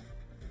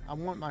 I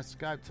want my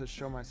Skype to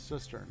show my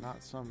sister,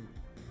 not some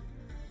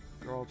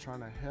girl trying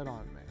to hit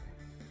on me.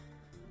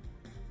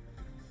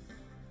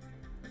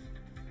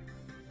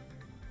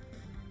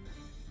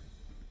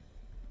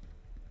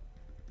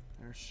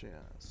 There she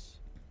is.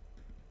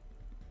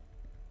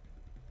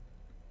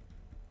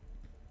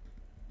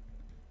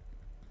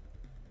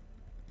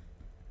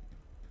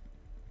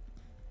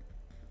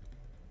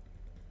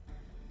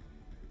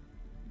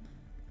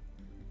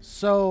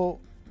 So,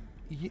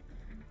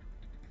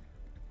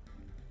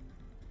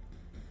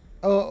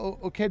 oh,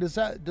 okay. Does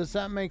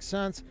that make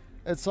sense?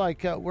 It's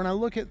like when I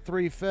look at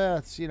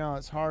 3/5, you know,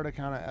 it's hard to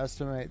kind of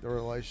estimate the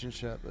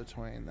relationship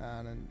between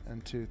that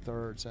and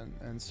 2/3,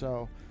 and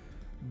so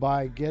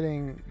by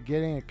getting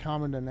a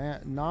common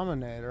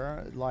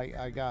denominator, like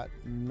I got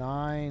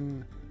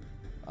 9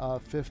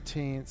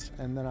 15ths,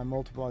 and then I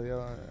multiply the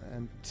other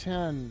and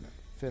 10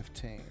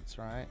 15ths,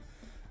 right?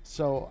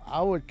 So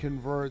I would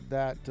convert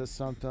that to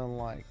something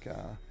like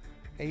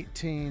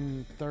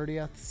 18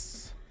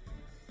 30ths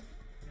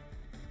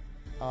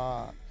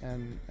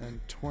and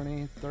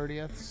 20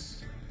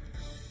 30ths,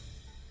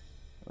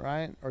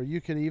 right? Or you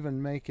could even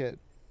make it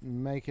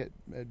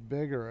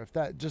bigger. If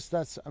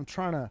that's I'm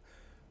trying to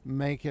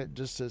make it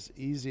just as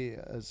easy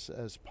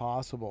as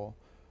possible.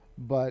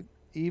 But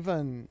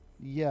even,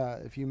 yeah,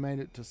 if you made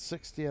it to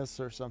 60ths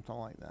or something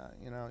like that,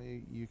 you know,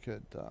 you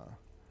could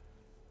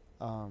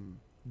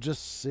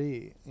just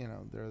see, you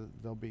know,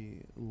 they'll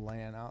be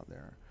laying out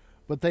there.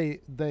 But they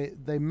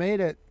made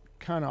it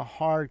kind of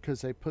hard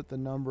because they put the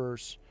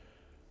numbers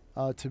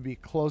to be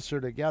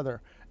closer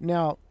together.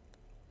 Now,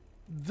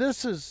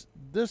 this is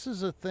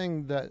a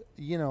thing that,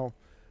 you know,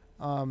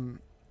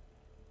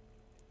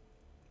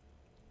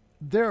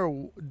 there are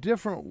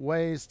different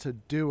ways to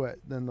do it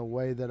than the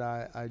way that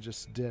I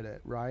just did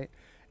it, right?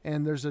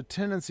 And there's a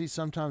tendency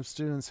sometimes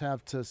students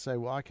have to say,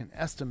 well, I can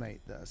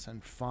estimate this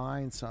and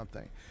find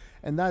something.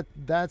 And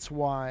that's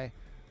why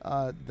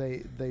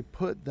they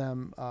put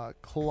them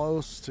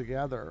close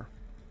together,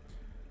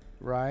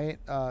 right?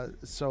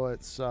 So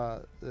it's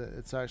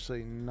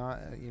actually not,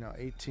 you know,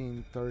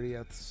 18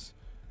 30ths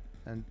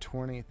and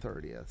 20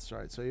 30ths,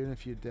 right? So even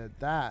if you did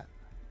that,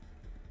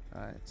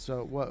 right?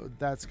 So what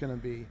that's going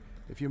to be,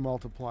 if you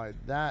multiply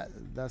that,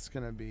 that's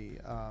going to be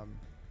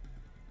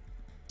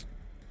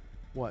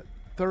what,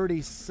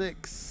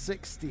 36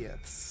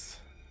 60ths,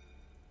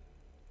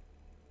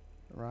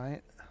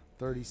 right?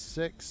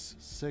 36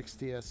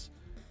 60ths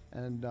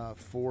and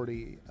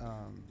 40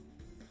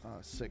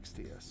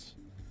 60ths.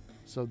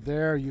 So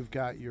there you've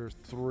got your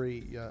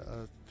three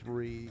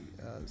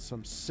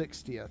some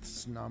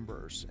 60ths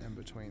numbers in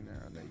between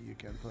there that you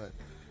can put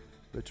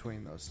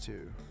between those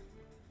two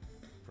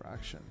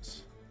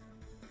fractions.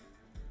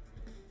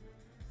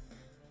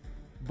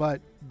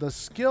 But the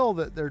skill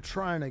that they're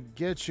trying to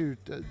get you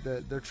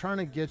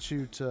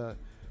to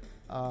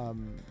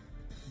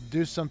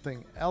do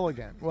something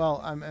elegant.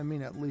 Well, I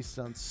mean, at least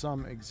on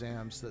some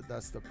exams,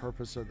 that's the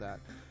purpose of that.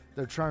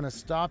 They're trying to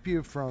stop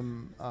you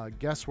from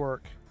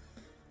guesswork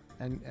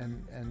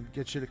and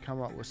get you to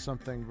come up with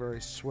something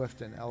very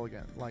swift and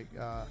elegant. Like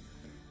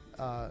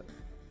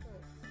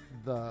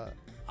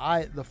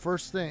the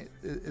first thing,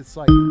 it's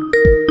like.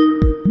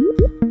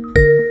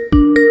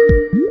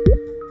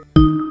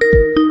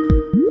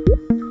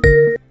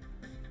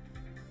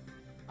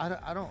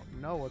 I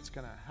don't know what's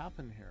going to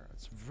happen here.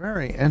 It's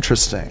very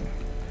interesting.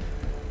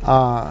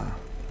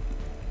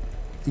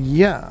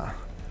 Yeah.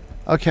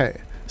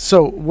 Okay.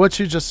 So what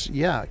you just,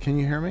 yeah, can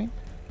you hear me?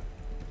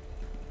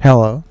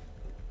 Hello?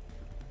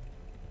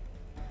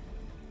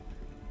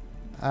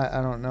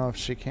 I don't know if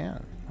she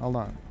can. Hold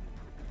on.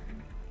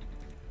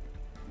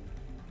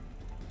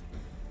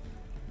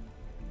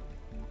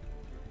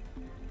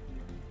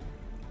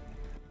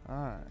 All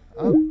right.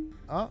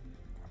 Oh.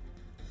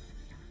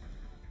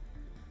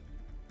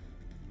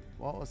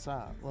 What was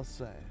that? Let's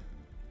see.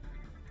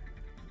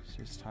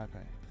 She's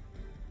typing.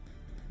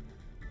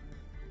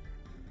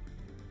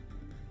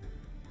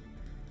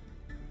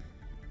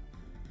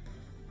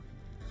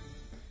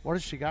 What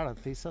has she got? A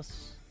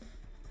thesis?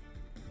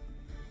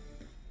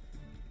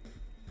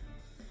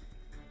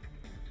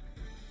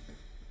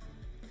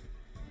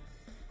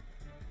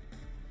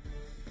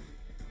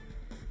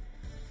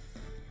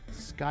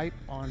 Skype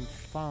on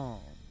phone.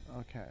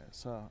 Okay,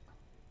 so.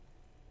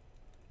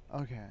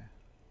 Okay.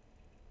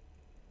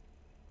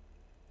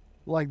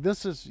 Like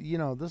this is, you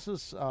know, this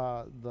is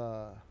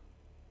the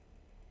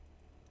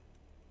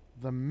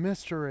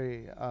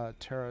mystery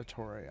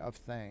territory of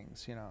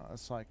things. You know,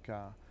 it's like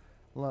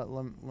let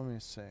me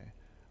see.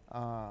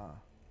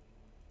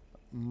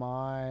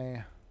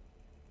 My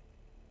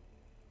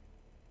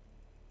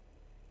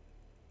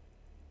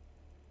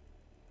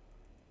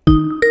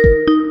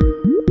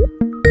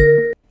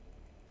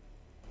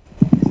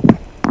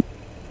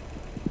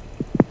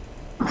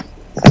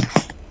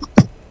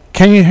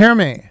Can you hear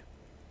me?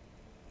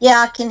 Yeah,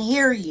 I can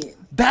hear you.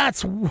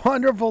 That's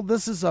wonderful.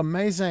 This is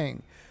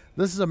amazing.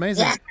 This is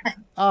amazing.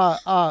 Yeah.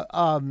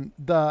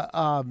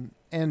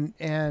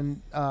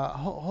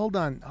 Hold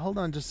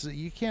on. Just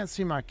you can't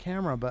see my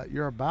camera, but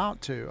you're about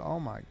to. Oh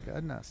my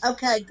goodness.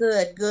 Okay,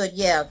 good.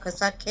 Yeah,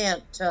 because I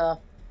can't.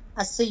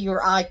 I see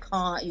your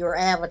icon, your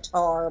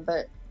avatar,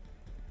 but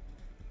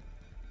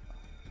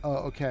Oh,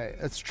 okay.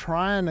 It's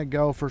trying to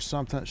go for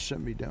something it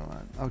shouldn't be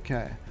doing.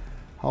 Okay,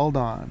 hold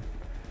on.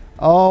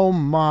 Oh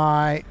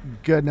my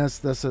goodness,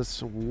 this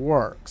is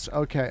works.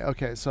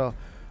 Okay. So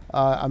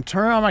I'm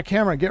turning on my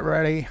camera. Get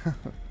ready.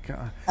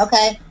 God.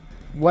 okay.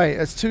 Wait,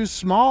 it's too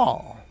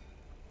small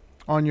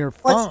on your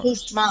phone. What's too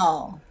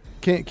small?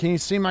 Can you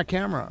see my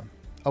camera?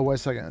 Oh, wait a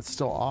second. It's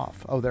still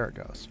off. Oh, there it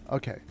goes.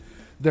 Okay.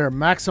 There,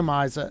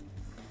 maximize it.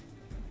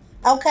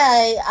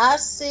 Okay, I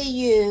see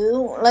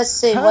you. Let's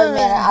see. Wait a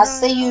minute. I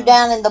see you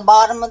down in the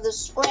bottom of the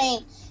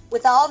screen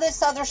with all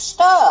this other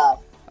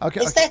stuff.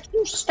 Okay. Is that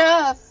your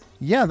stuff?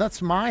 Yeah,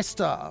 that's my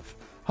stuff.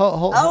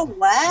 Oh,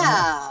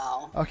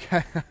 wow.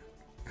 Okay.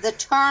 The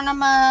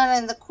tournament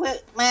and the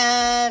quick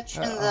match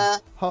and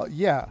the...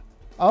 Yeah.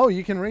 Oh,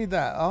 you can read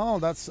that. Oh,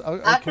 that's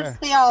okay. I can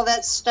see all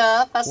that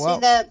stuff. I see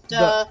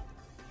that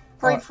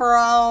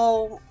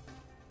free-for-all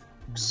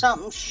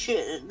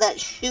something, that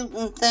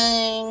shooting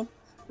thing,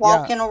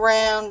 walking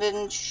around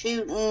and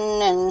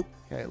shooting and...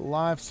 Okay,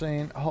 live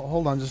scene.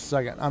 Hold on just a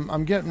second.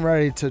 I'm getting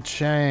ready to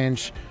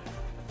change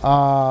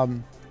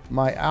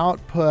my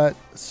output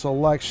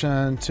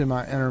selection to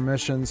my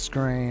intermission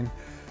screen.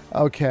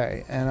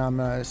 Okay, and I'm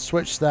gonna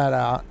switch that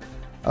out.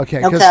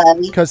 Okay,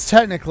 because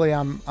technically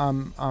I'm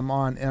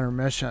on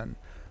intermission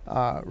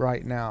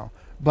right now.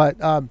 But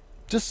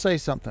just say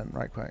something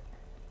right quick.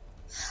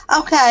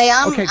 Okay,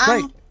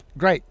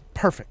 great,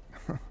 perfect.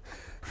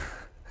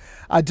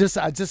 I just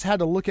had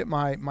to look at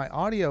my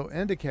audio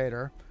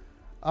indicator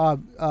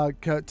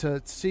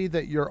to see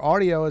that your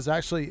audio is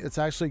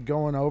actually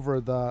going over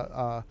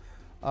the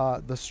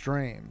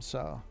stream.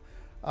 So,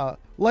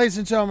 ladies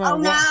and gentlemen. Oh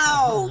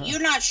no,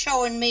 you're not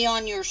showing me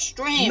on your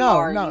stream. No,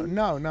 are no, you?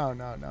 no.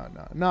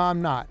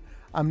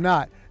 I'm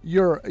not.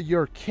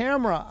 Your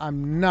camera,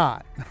 I'm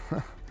not.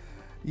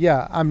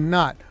 Yeah, I'm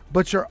not.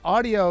 But your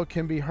audio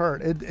can be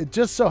heard. It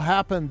just so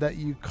happened that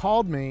you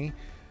called me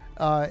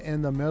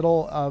in the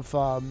middle of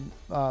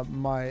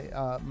my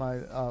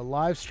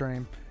live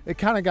stream. It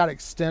kind of got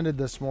extended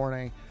this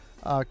morning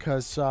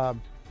because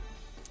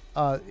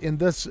in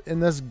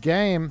this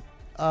game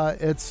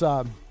it's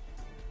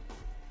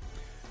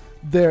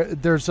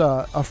there's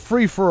a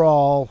free for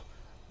all,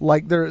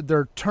 like there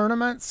are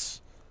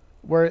tournaments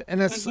where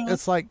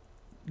it's like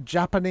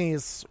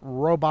Japanese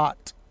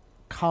robot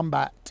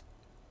combat.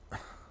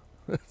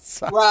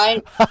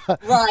 Right.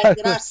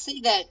 And I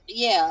see that.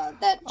 Yeah,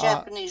 that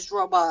Japanese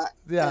robot.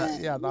 The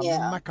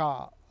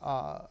mecha.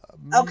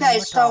 Okay,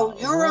 mecha so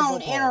you're on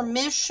robot.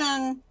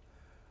 intermission,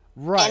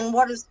 Right? and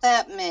what does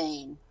that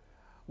mean?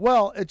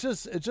 Well, it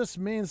just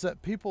means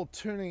that people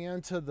tuning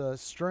into the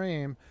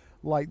stream,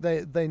 like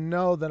they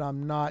know that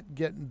I'm not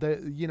getting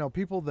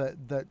people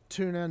that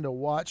tune in to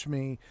watch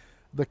me.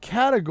 The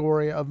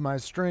category of my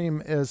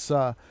stream is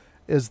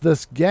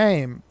this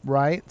game,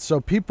 right?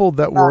 So people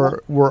that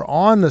were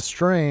on the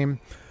stream,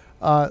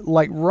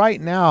 like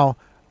right now,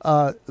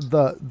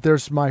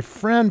 there's my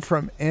friend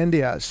from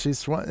India.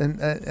 She's and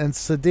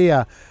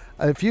Sadia.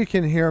 If you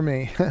can hear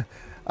me,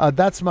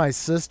 that's my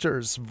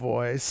sister's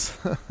voice.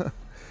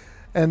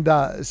 And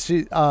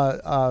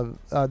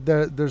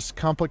there's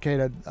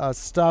complicated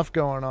stuff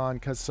going on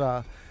because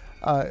I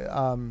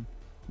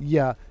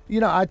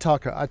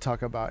talk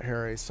about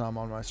Harry some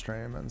on my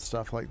stream and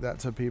stuff like that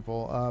to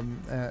people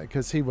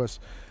because he was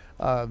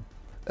and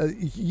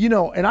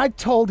I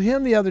told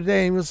him the other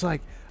day, he was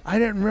like, I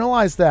didn't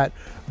realize that,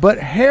 but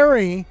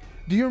Harry,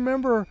 do you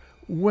remember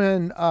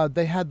when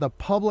they had the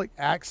public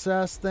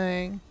access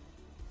thing?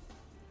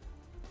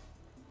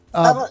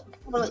 Public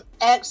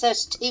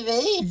access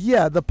TV.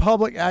 Yeah, the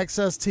public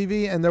access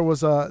TV, and there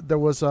was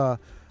a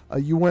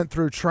you went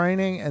through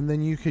training, and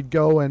then you could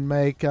go and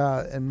make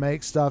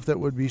stuff that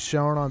would be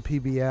shown on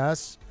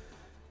PBS.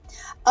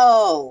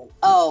 Oh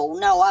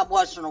no, I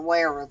wasn't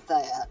aware of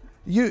that.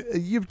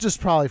 You've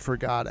just probably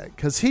forgot it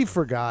because he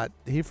forgot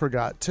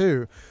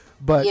too,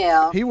 but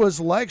yeah. He was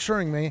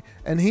lecturing me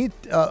and he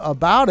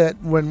about it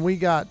when we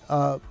got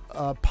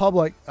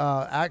public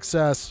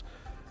access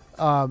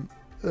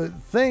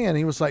thing, and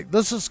he was like,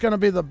 this is going to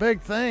be the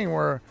big thing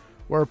where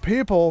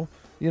people,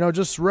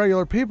 just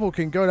regular people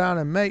can go down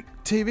and make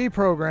TV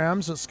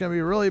programs. It's going to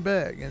be really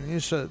big, and you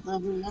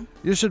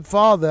should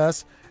follow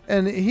this.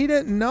 And he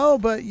didn't know,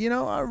 but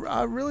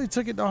I really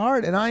took it to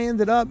heart, and I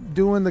ended up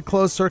doing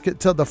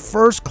the the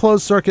first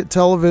closed circuit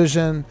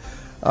television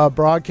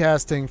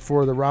broadcasting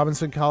for the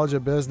Robinson College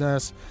of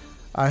Business.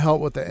 I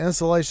helped with the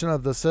installation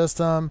of the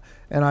system,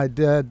 and I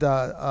did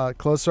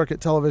closed circuit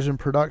television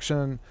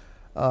production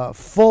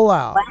full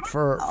out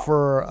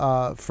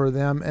for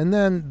them. And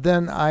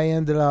then I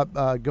ended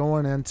up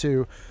going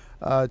into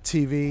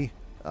TV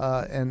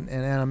and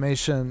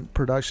animation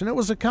production. It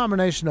was a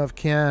combination of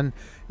Ken,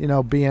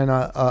 being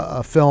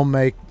a film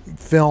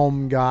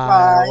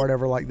guy or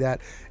whatever like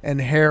that,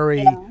 and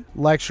Harry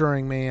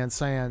lecturing me and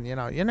saying,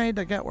 you need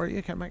to get where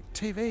you can make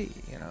TV,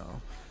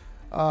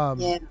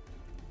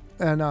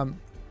 And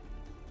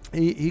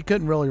he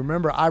couldn't really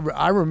remember.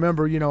 I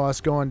remember,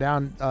 us going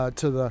down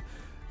to the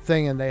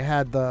thing, and they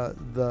had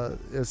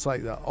it's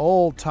like the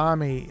old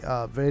timey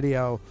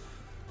video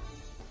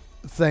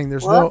thing.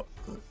 There's no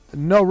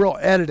real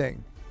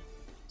editing.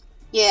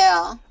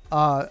 Yeah.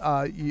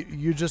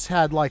 You just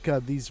had like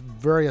these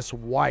various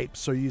wipes.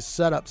 So you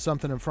set up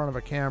something in front of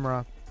a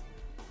camera,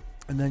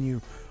 and then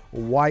you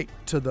wipe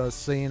to the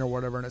scene or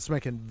whatever, and it's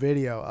making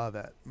video of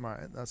it.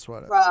 Right. That's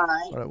what it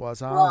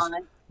was.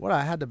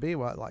 I had to be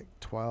like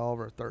 12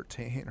 or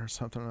 13 or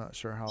something. I'm not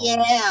sure how old.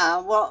 Yeah.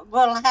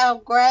 Well, how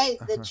great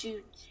that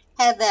you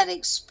had that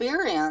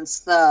experience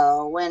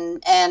though,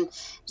 and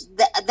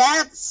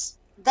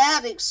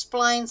that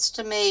explains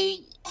to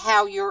me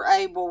how you're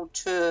able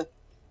to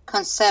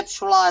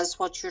conceptualize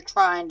what you're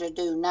trying to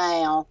do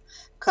now,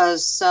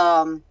 because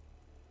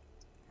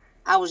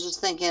I was just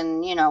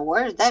thinking,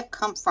 where did that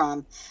come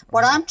from?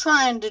 What I'm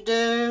trying to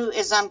do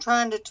is I'm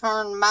trying to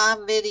turn my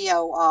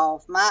video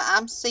off.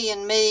 I'm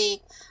seeing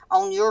me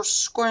on your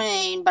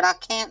screen, but I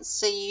can't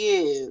see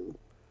you.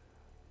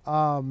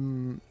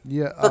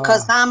 Yeah.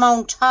 Because I'm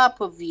on top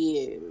of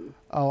you.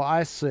 Oh,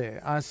 I see.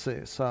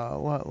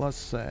 So let's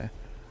see.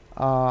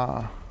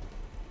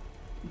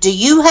 Do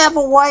you have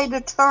a way to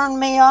turn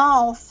me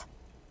off?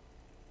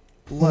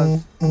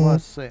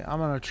 Let's see. I'm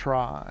gonna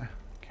try.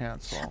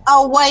 Cancel.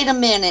 Oh, wait a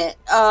minute.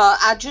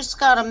 I just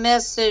got a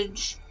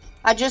message.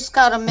 I just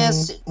got a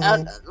message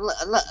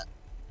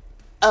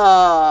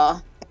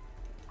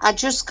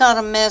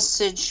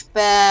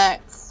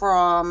back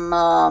from.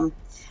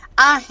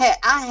 I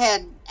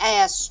had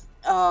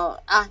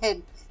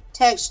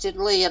texted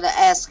Leah to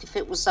ask if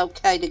it was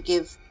okay to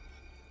give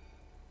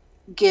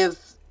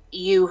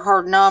you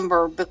her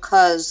number,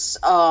 because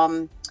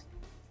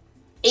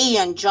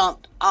Ian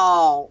jumped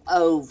all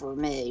over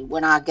me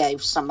when I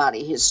gave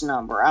somebody his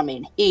number. I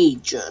mean, he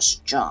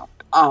just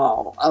jumped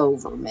all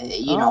over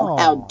me.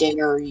 How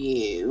dare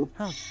you?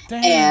 How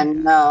dare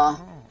and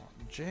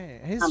gee,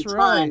 he's I'm really,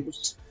 trying to,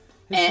 he's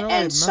and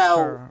really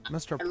so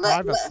Mr.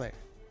 Privacy.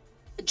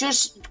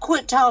 Just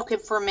quit talking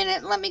for a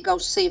minute. Let me go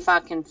see if I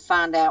can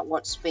find out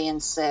what's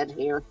being said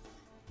here.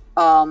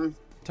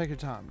 Take your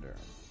time, Darren.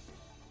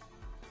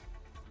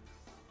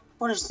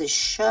 What is this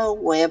show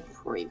web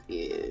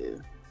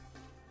preview?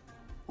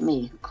 Let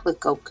me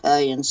click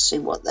OK and see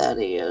what that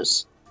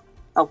is.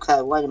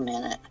 Okay, wait a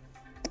minute.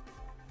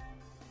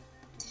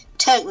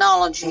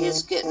 Technology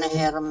is getting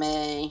ahead of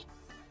me.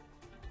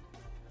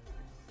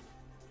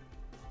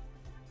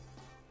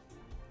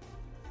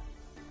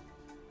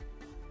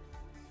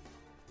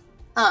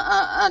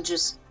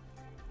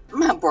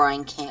 My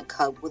brain can't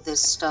cope with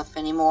this stuff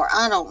anymore.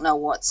 I don't know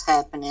what's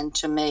happening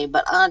to me,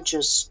 but I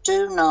just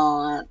do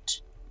not.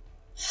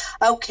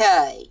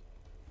 Okay.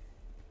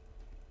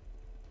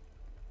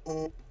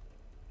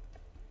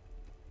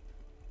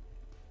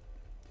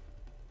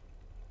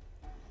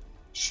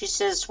 She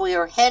says, we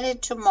are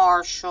headed to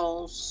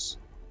Marshall's,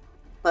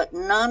 but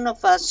none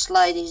of us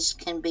ladies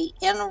can be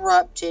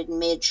interrupted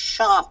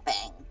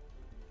mid-shopping.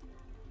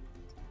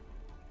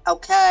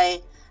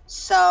 Okay,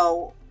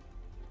 so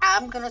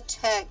I'm going to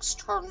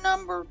text her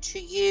number to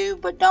you,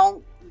 but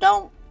don't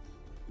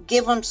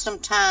give them some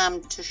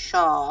time to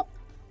shop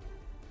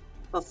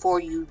before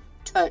you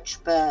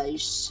touch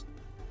base.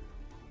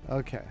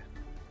 Okay.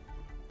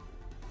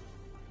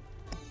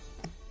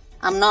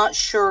 I'm not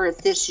sure if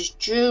this is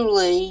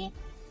Julie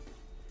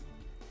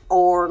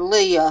or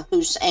Leah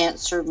who's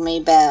answered me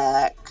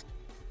back.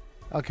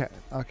 Okay.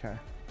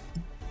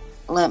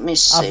 Let me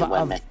see.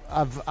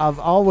 I've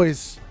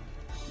always,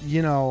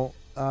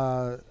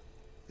 I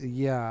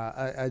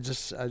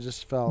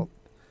just felt,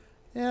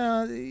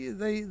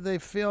 they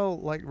feel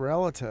like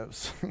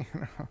relatives.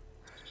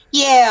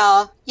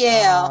 Yeah.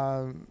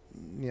 Yeah.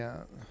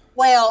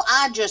 Well,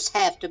 I just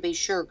have to be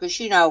sure, because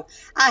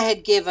I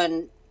had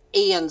given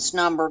Ian's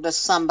number to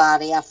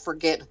somebody, I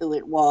forget who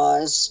it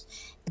was,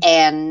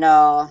 and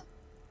well,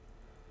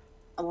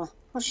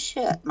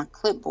 shit, my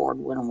clipboard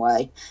went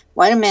away.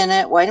 Wait a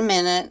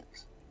minute.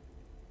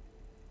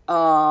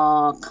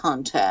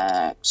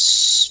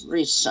 Contacts,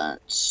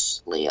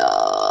 recent,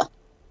 Leah,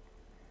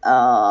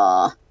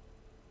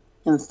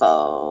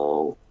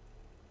 info,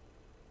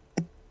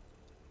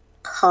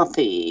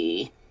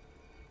 copy.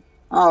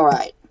 All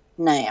right,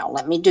 now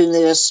let me do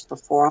this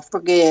before I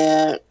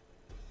forget.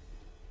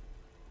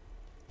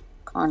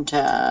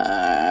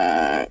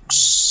 Contacts.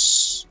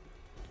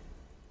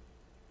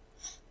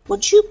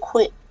 Would you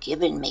quit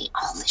giving me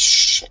all this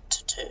shit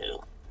to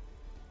do?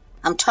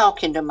 I'm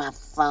talking to my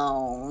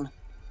phone.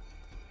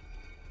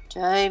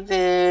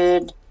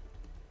 David.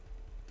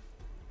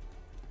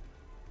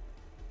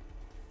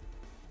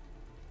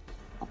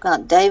 I've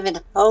got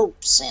David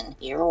Hopes in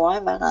here. Why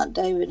have I got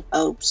David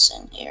Hopes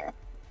in here?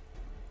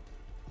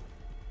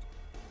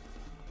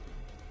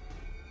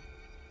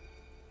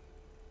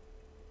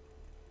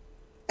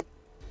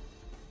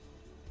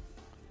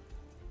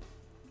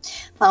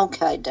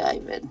 Okay,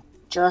 David.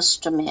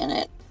 Just a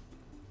minute.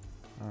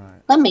 All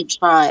right. Let me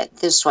try it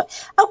this way.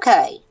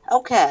 Okay.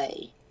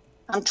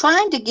 I'm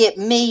trying to get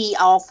me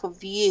off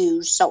of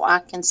you so I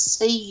can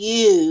see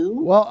you.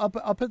 Well,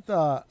 up at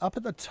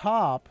the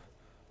top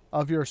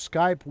of your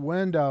Skype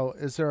window,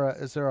 is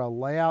there a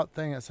layout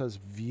thing that says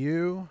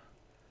View?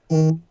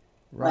 Right.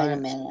 Wait a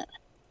minute.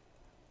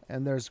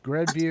 And there's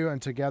Grid View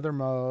and Together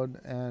Mode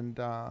and.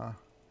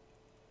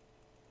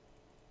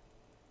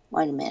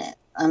 Wait a minute.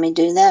 Let me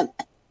do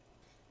that.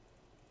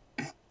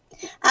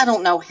 I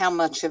don't know how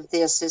much of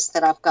this is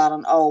that I've got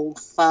an old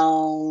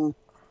phone.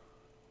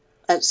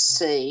 Let's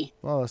see.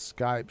 Well,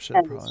 Skype should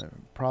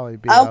probably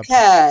be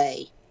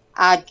okay.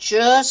 I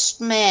just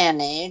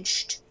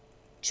managed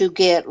to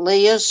get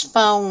Leah's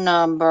phone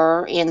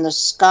number in the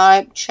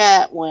Skype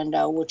chat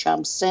window, which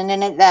I'm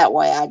sending it that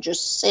way. I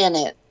just sent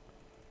it.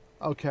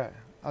 Okay.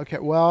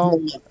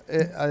 Well,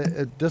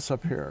 it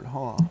disappeared.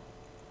 Hold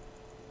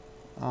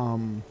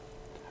on.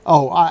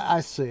 Oh,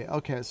 I see.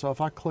 Okay, so if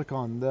I click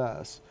on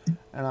this,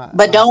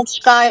 but don't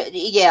Skype.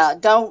 Yeah,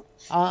 don't.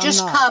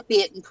 Just copy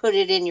it and put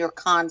it in your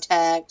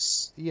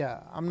contacts. Yeah,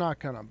 I'm not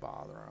gonna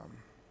bother them.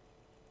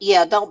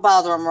 Yeah, don't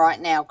bother them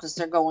right now because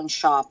they're going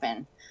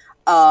shopping.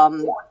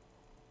 Oh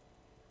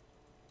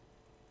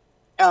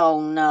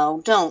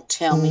no! Don't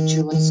tell me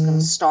Julie's gonna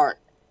start.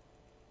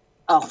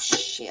 Oh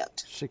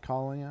shit! Is she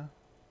calling you?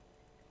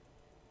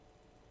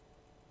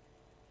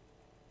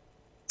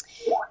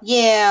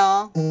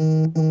 Yeah.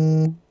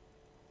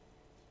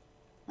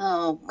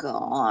 Oh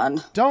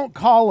God! Don't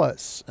call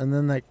us, and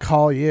then they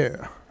call you.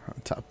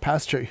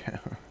 Pastor you.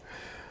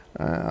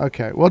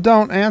 Okay. Well,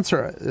 don't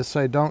answer it. Just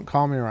say, "Don't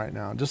call me right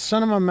now." Just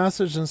send them a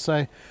message and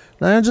say,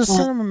 "Send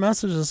them a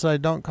message and say,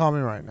 don't call me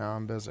right now.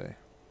 I'm busy."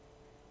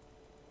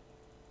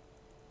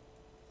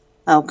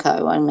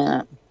 Okay, wait a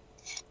minute.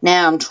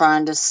 Now I'm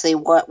trying to see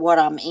what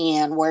I'm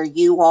in, where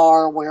you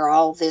are, where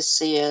all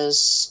this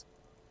is.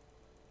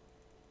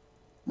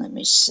 Let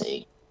me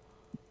see.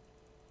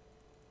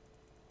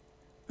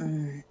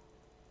 You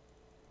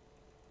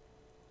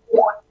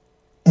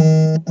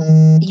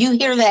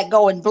hear that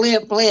going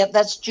blip, blip.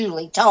 That's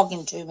Julie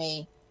talking to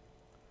me.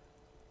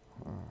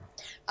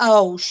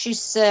 Oh, she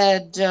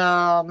said,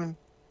 oh,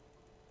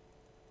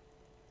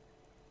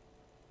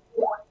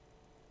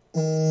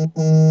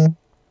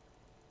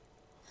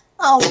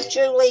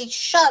 Julie,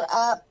 shut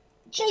up.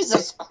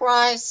 Jesus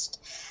Christ.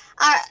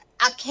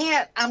 I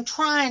can't. I'm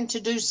trying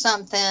to do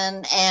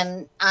something,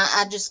 and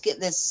I just get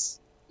this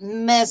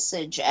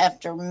message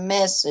after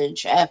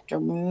message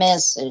after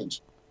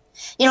message.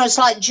 You know, it's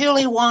like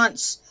Julie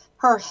wants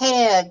her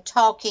head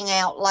talking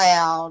out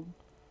loud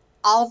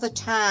all the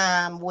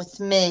time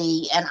with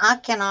me, and I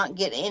cannot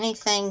get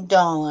anything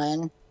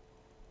done.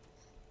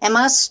 Am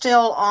I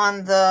still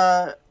on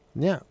the...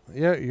 Yeah,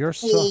 you're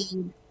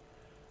still...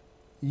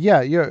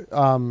 Yeah, you're...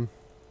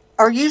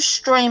 Are you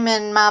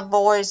streaming my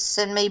voice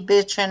and me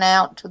bitching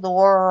out to the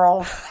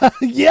world?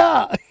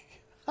 Yeah.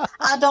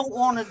 I don't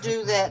want to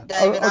do that,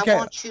 David. Okay. I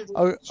want you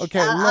to. Okay,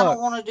 I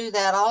don't want to do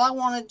that. All I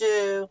want to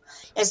do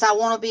is I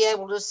want to be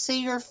able to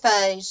see your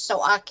face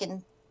so I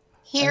can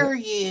hear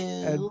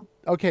you.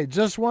 Okay,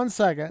 just one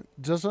second.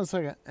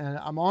 And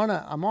I'm on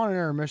an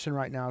intermission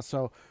right now.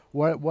 So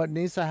what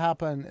needs to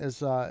happen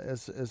is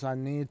I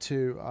need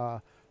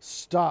to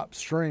stop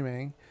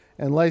streaming.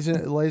 And ladies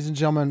and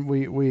gentlemen,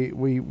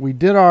 we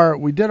did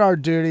our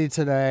duty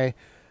today.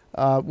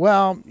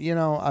 Well, you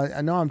know,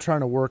 I know I'm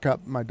trying to work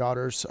up my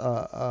daughter's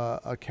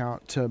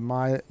account to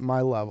my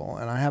level,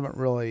 and I haven't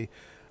really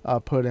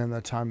put in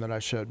the time that I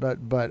should.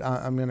 But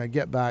I'm going to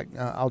get back.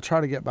 I'll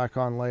try to get back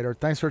on later.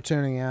 Thanks for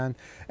tuning in.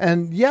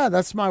 And yeah,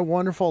 that's my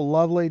wonderful,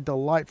 lovely,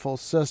 delightful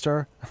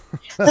sister.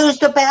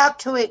 Who's about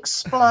to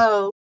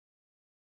explode.